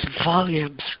speaks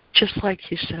volumes, just like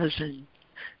he says in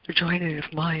The Joining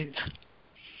of Minds.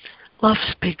 Love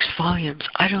speaks volumes.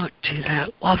 I don't do that.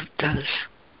 Love does.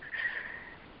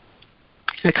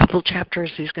 In a couple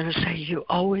chapters, he's going to say, you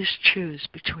always choose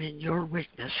between your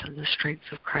weakness and the strength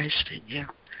of Christ in you.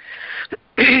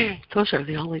 Those are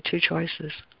the only two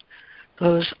choices.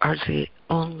 Those are the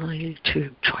only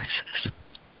two choices.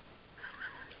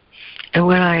 And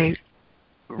when I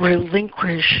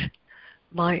relinquish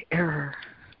my error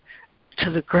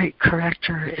to the great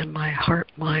corrector in my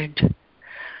heart mind,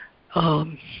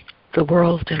 the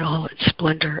world in all its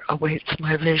splendor awaits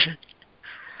my vision.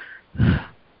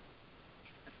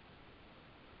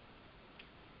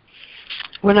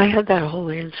 When I had that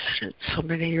holy incident so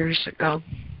many years ago,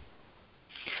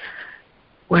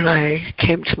 when I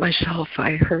came to myself,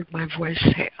 I heard my voice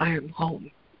say, I am home.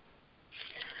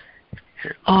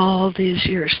 And all these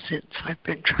years since, I've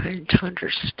been trying to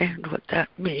understand what that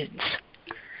means.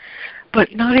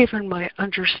 But not even my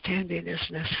understanding is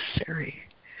necessary.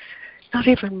 Not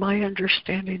even my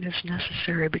understanding is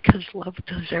necessary because love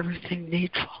does everything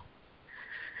needful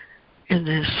in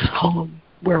this home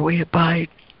where we abide.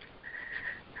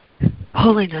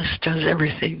 Holiness does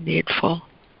everything needful.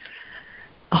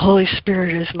 The Holy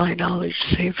Spirit is my knowledge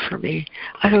saved for me.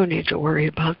 I don't need to worry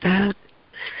about that.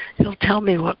 He'll tell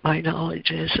me what my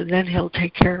knowledge is, and then He'll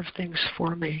take care of things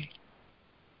for me.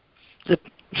 The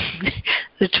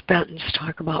Tibetans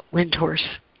talk about wind horse,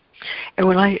 and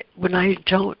when I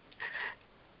don't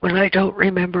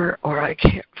remember or I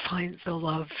can't find the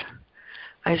love,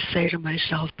 I say to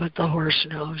myself, "But the horse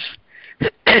knows."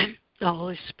 The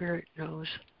Holy Spirit knows.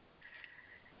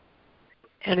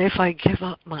 And if I give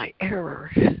up my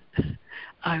error,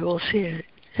 I will see it.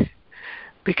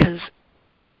 Because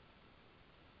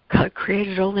God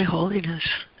created only holiness.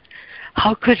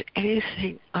 How could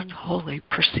anything unholy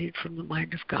proceed from the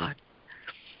mind of God?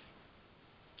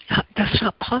 That's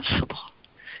not possible.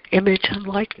 Image and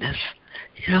likeness.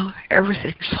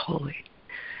 Everything's holy.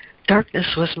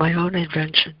 Darkness was my own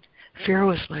invention. Fear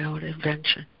was my own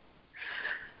invention.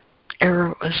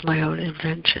 Error was my own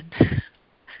invention.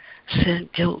 Sin,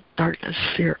 guilt, darkness,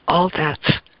 fear, all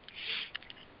that's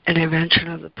an invention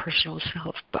of the personal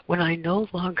self. But when I no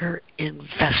longer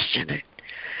invest in it,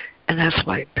 and that's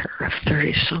why paragraph 30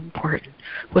 is so important,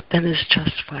 what then is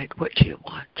justified? What do you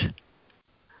want?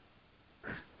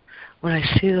 When I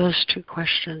see those two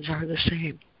questions are the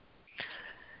same,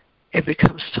 it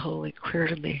becomes totally clear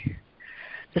to me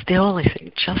that the only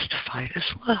thing justified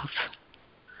is love.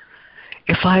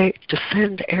 If I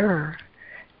defend error,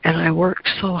 and I work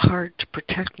so hard to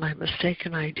protect my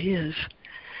mistaken ideas,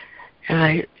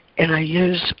 and I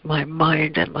use my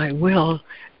mind and my will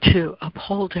to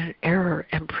uphold an error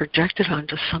and project it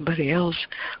onto somebody else,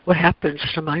 what happens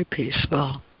to my peace?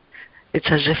 Well,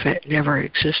 it's as if it never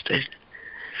existed.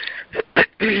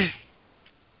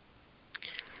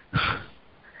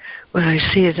 When I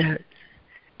see that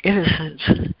innocence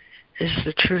is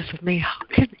the truth of me, how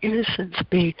can innocence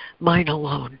be mine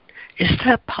alone? Is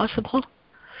that possible?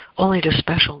 Only to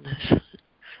specialness.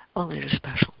 Only to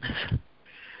specialness.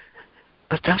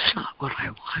 But that's not what I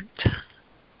want.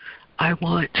 I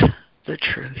want the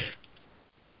truth.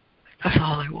 That's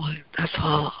all I want. That's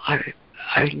all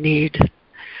I need.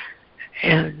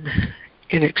 And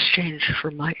in exchange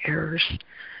for my errors,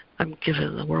 I'm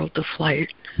given the world to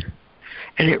flight.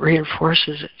 And it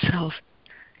reinforces itself.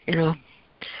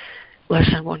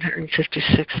 Lesson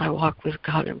 156, I walk with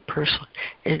God in person.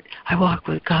 And I walk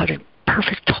with God in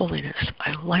perfect holiness.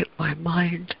 I light my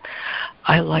mind.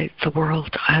 I light the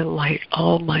world. I light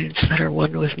all minds that are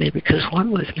one with me, because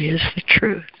one with me is the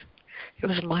truth. It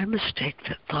was my mistake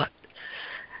that thought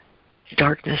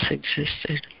darkness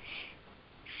existed.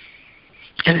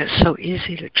 And it's so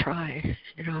easy to try.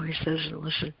 He says in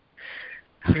lesson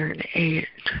 108,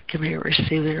 give me a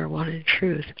receiving or one in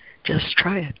truth. Just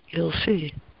try it. You'll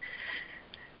see.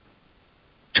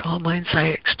 To all minds I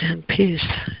extend peace.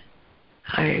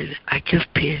 I give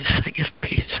peace, I give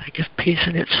peace, I give peace,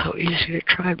 and it's so easy to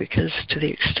try, because to the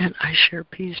extent I share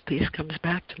peace, peace comes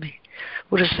back to me.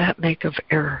 What does that make of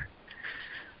error?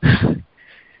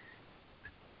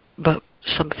 But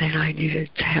something I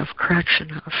needed to have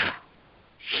correction of.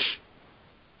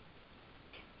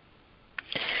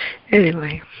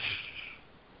 Anyway,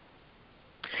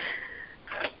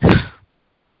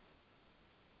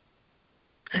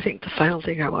 I think the final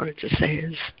thing I wanted to say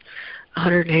is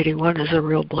 181 is a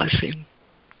real blessing.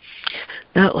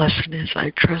 That lesson is,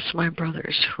 I trust my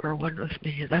brothers who are one with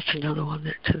me. That's another one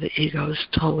that to the ego is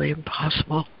totally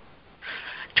impossible.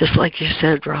 Just like you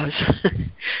said, Roz.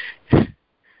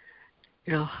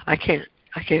 I can't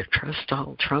trust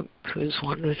Donald Trump, who's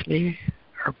one with me,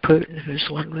 or Putin, who's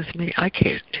one with me. I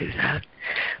can't do that.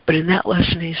 But in that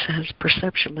lesson, he says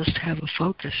perception must have a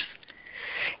focus.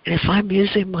 And if I'm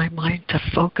using my mind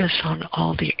to focus on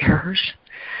all the errors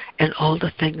and all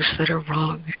the things that are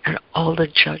wrong and all the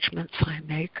judgments I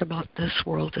make about this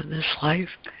world and this life,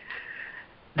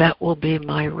 that will be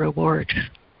my reward.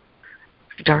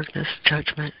 Darkness,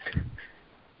 judgment.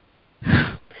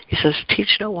 He says,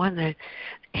 teach no one that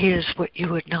he is what you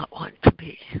would not want to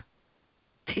be.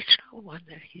 Teach no one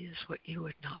that he is what you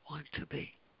would not want to be.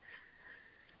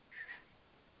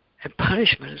 And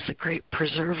punishment is the great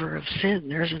preserver of sin.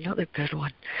 There's another good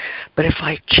one. But if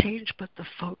I change but the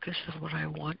focus of what I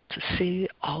want to see,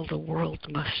 all the world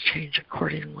must change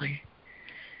accordingly.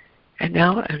 And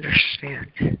now I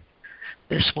understand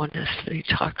this oneness that he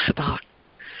talks about.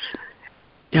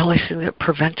 The only thing that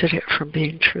prevented it from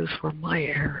being truth were my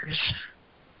errors.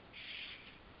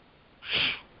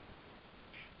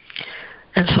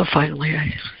 And so finally,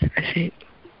 I think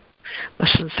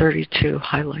lesson 32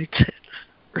 highlights it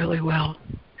really well.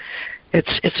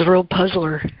 It's a real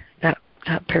puzzler, that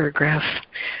paragraph.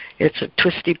 It's a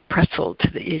twisty pretzel to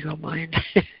the ego mind.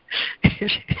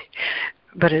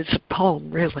 But it's a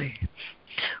poem, really.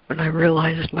 When I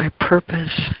realized my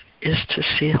purpose is to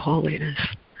see holiness.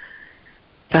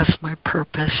 That's my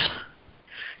purpose.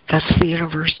 That's the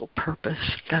universal purpose.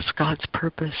 That's God's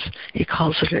purpose. He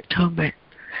calls it atonement.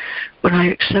 When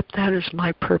I accept that as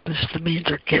my purpose, the means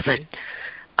are given.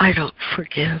 I don't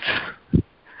forgive.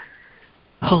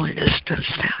 Holiness does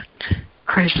that.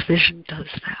 Christ's vision does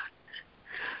that.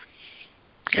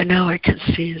 And now I can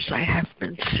see as I have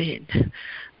been seen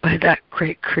by that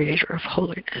great creator of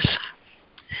holiness.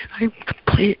 I'm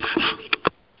complete.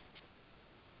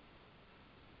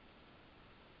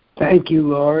 Thank you,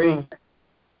 Lori.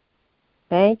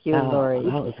 Thank you, Lori.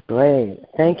 That was great.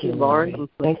 Thank you, Lori.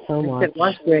 Thanks so much. It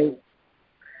was great.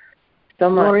 So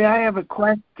much. Lori, I have a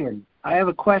question.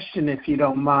 If you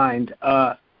don't mind.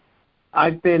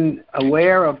 I've been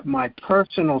aware of my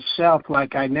personal self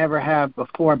like I never have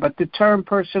before, but the term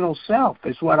personal self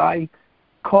is what I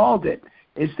called it.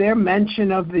 Is there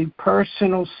mention of the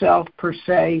personal self per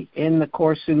se in the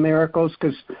Course in Miracles?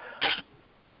 Because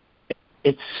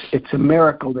it's a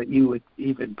miracle that you would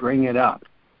even bring it up,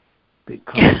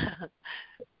 because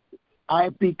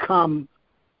I've become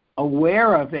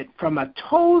aware of it from a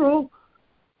total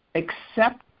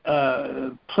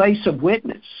place of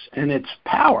witness, and it's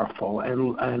powerful,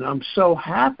 and I'm so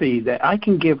happy that I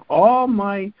can give all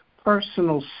my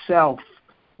personal self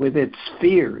with its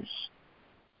fears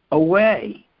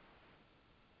away.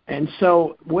 And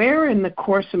so where in the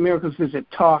Course in Miracles does it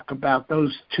talk about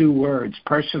those two words,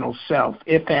 personal self,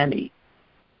 if any?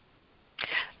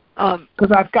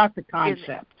 Because I've got the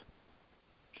concept.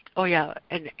 Oh, yeah,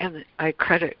 and I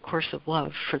credit Course of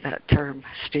Love for that term,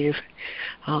 Steve.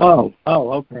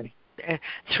 Okay.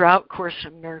 Throughout Course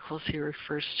in Miracles, he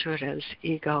refers to it as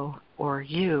ego or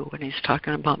you when he's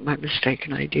talking about my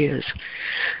mistaken ideas.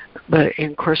 But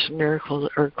in Course in Miracles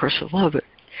or Course of Love, it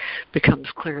becomes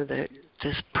clear that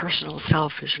this personal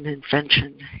self is an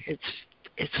invention.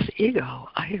 It's the ego.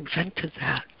 I invented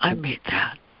that. I made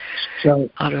that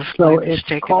out of my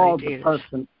mistaken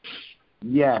ideas.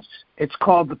 Yes, it's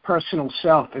called the personal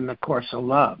self in the Course of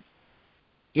Love.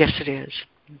 Yes, it is.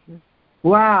 Mm-hmm.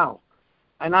 Wow.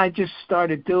 And I just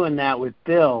started doing that with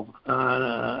Bill.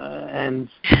 And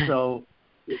so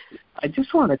I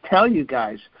just want to tell you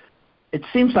guys, it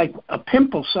seems like a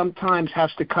pimple sometimes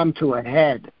has to come to a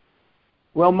head.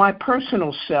 Well, my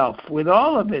personal self, with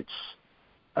all of its,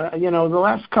 the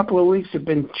last couple of weeks have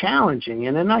been challenging.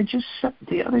 And then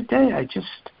the other day, I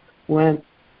just went,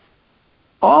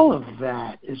 all of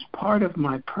that is part of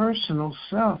my personal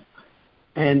self.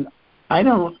 And I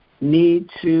don't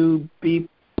need to be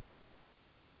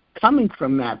coming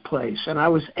from that place. And I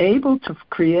was able to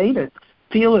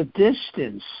feel a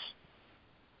distance,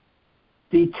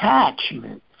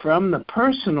 detachment from the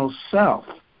personal self.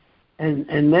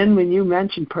 And then when you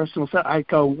mention personal self, I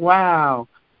go, wow,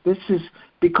 this is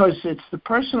because it's the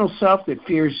personal self that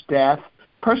fears death,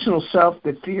 personal self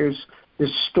that fears the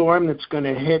storm that's going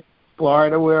to hit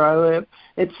Florida where I live.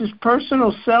 It's this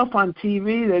personal self on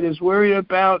TV that is worried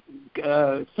about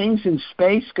things in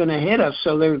space going to hit us,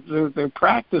 so they're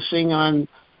practicing on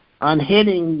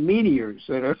hitting meteors.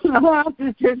 There's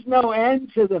no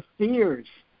end to the fears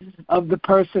of the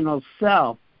personal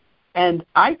self. And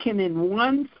I can, in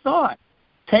one thought,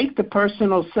 take the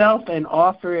personal self and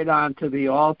offer it onto the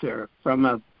altar from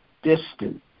a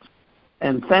distance.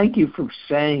 And thank you for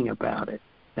saying about it.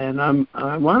 And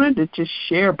I wanted to just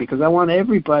share because I want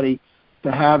everybody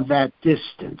to have that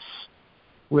distance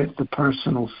with the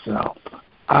personal self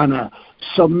on a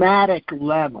somatic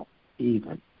level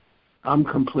even. I'm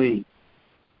complete.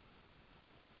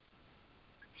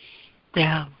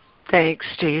 Yeah. Thanks,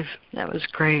 Steve. That was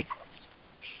great.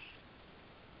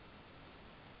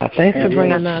 Thanks for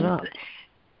bringing that up.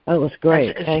 That was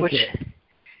great. Thank you.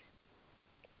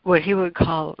 What he would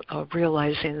call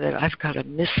realizing that I've got a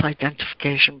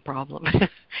misidentification problem.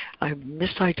 I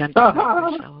misidentified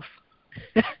myself.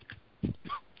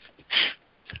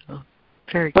 So,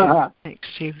 very good. Thanks,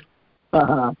 Steve.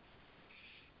 Uh-huh.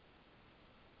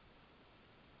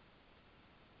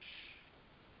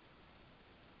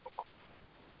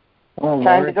 Well,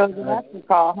 Time Lord, to go to the next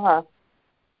call, huh?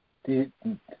 Do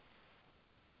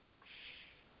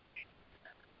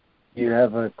you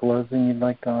have a closing you'd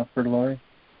like to offer, Lori?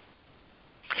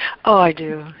 Oh, I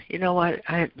do. You know what?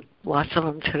 I had lots of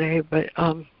them today, but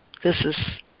this is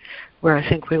where I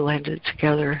think we landed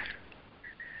together.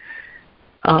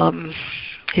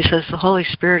 He says, the Holy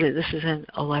Spirit, this is in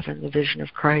 11, the vision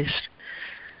of Christ.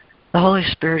 The Holy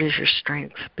Spirit is your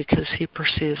strength because He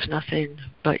perceives nothing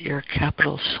but your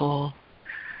capital soul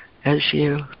as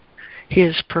you. He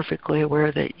is perfectly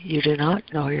aware that you do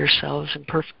not know yourselves and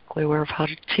perfectly aware of how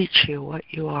to teach you what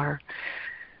you are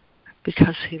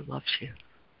because He loves you.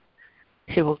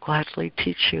 He will gladly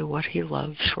teach you what He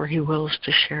loves, for He wills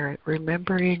to share it,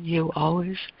 remembering you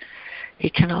always. He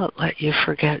cannot let you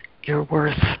forget your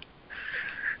worth.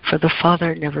 For the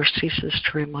Father never ceases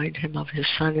to remind Him of His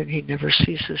Son, and He never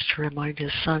ceases to remind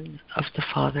His Son of the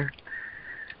Father.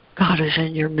 God is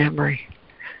in your memory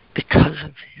because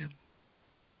of Him.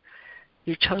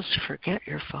 You chose to forget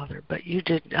your Father, but you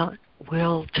did not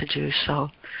will to do so,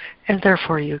 and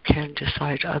therefore you can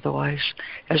decide otherwise.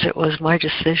 As it was my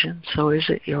decision, so is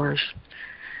it yours.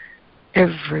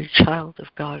 Every child of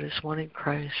God is one in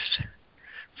Christ,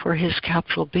 for his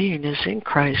capital being is in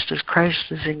Christ, as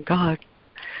Christ is in God.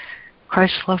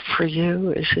 Christ's love for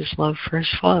you is His love for His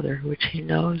Father, which He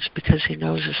knows because He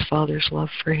knows His Father's love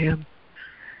for Him.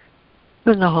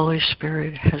 When the Holy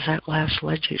Spirit has at last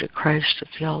led you to Christ at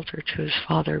the altar to His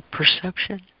Father,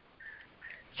 perception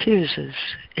fuses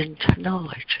into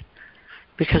knowledge,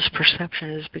 because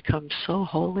perception has become so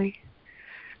holy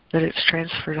that its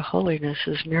transfer to holiness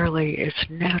is merely its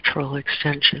natural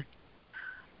extension.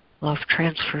 Love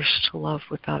transfers to love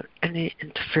without any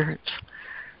interference,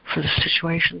 for the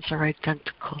situations are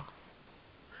identical.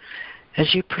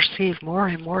 As you perceive more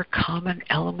and more common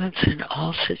elements in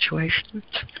all situations,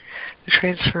 the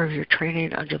transfer of your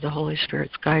training under the Holy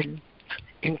Spirit's guidance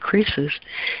increases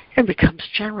and becomes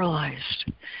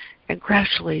generalized. And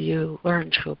gradually you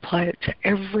learn to apply it to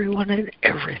everyone and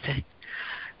everything,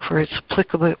 for its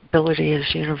applicability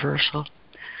is universal.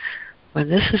 When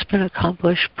this has been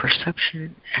accomplished,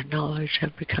 perception and knowledge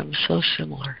have become so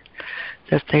similar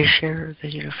that they share the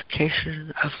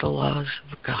unification of the laws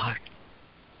of God.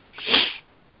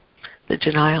 The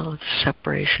denial of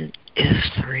separation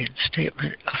is the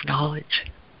reinstatement of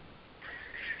knowledge.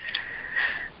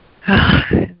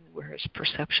 Where is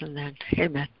perception then?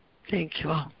 Amen. Thank you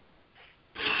all.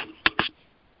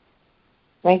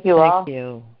 Thank you all. Thank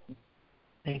you.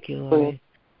 Thank you, Lori.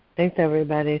 Thanks,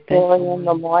 everybody. Thanks, Lori and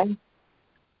Lemoyne.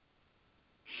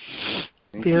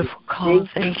 Beautiful call.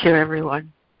 Thank you,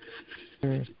 everyone.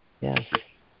 Yes.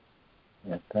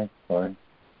 Yeah, thanks, Lori.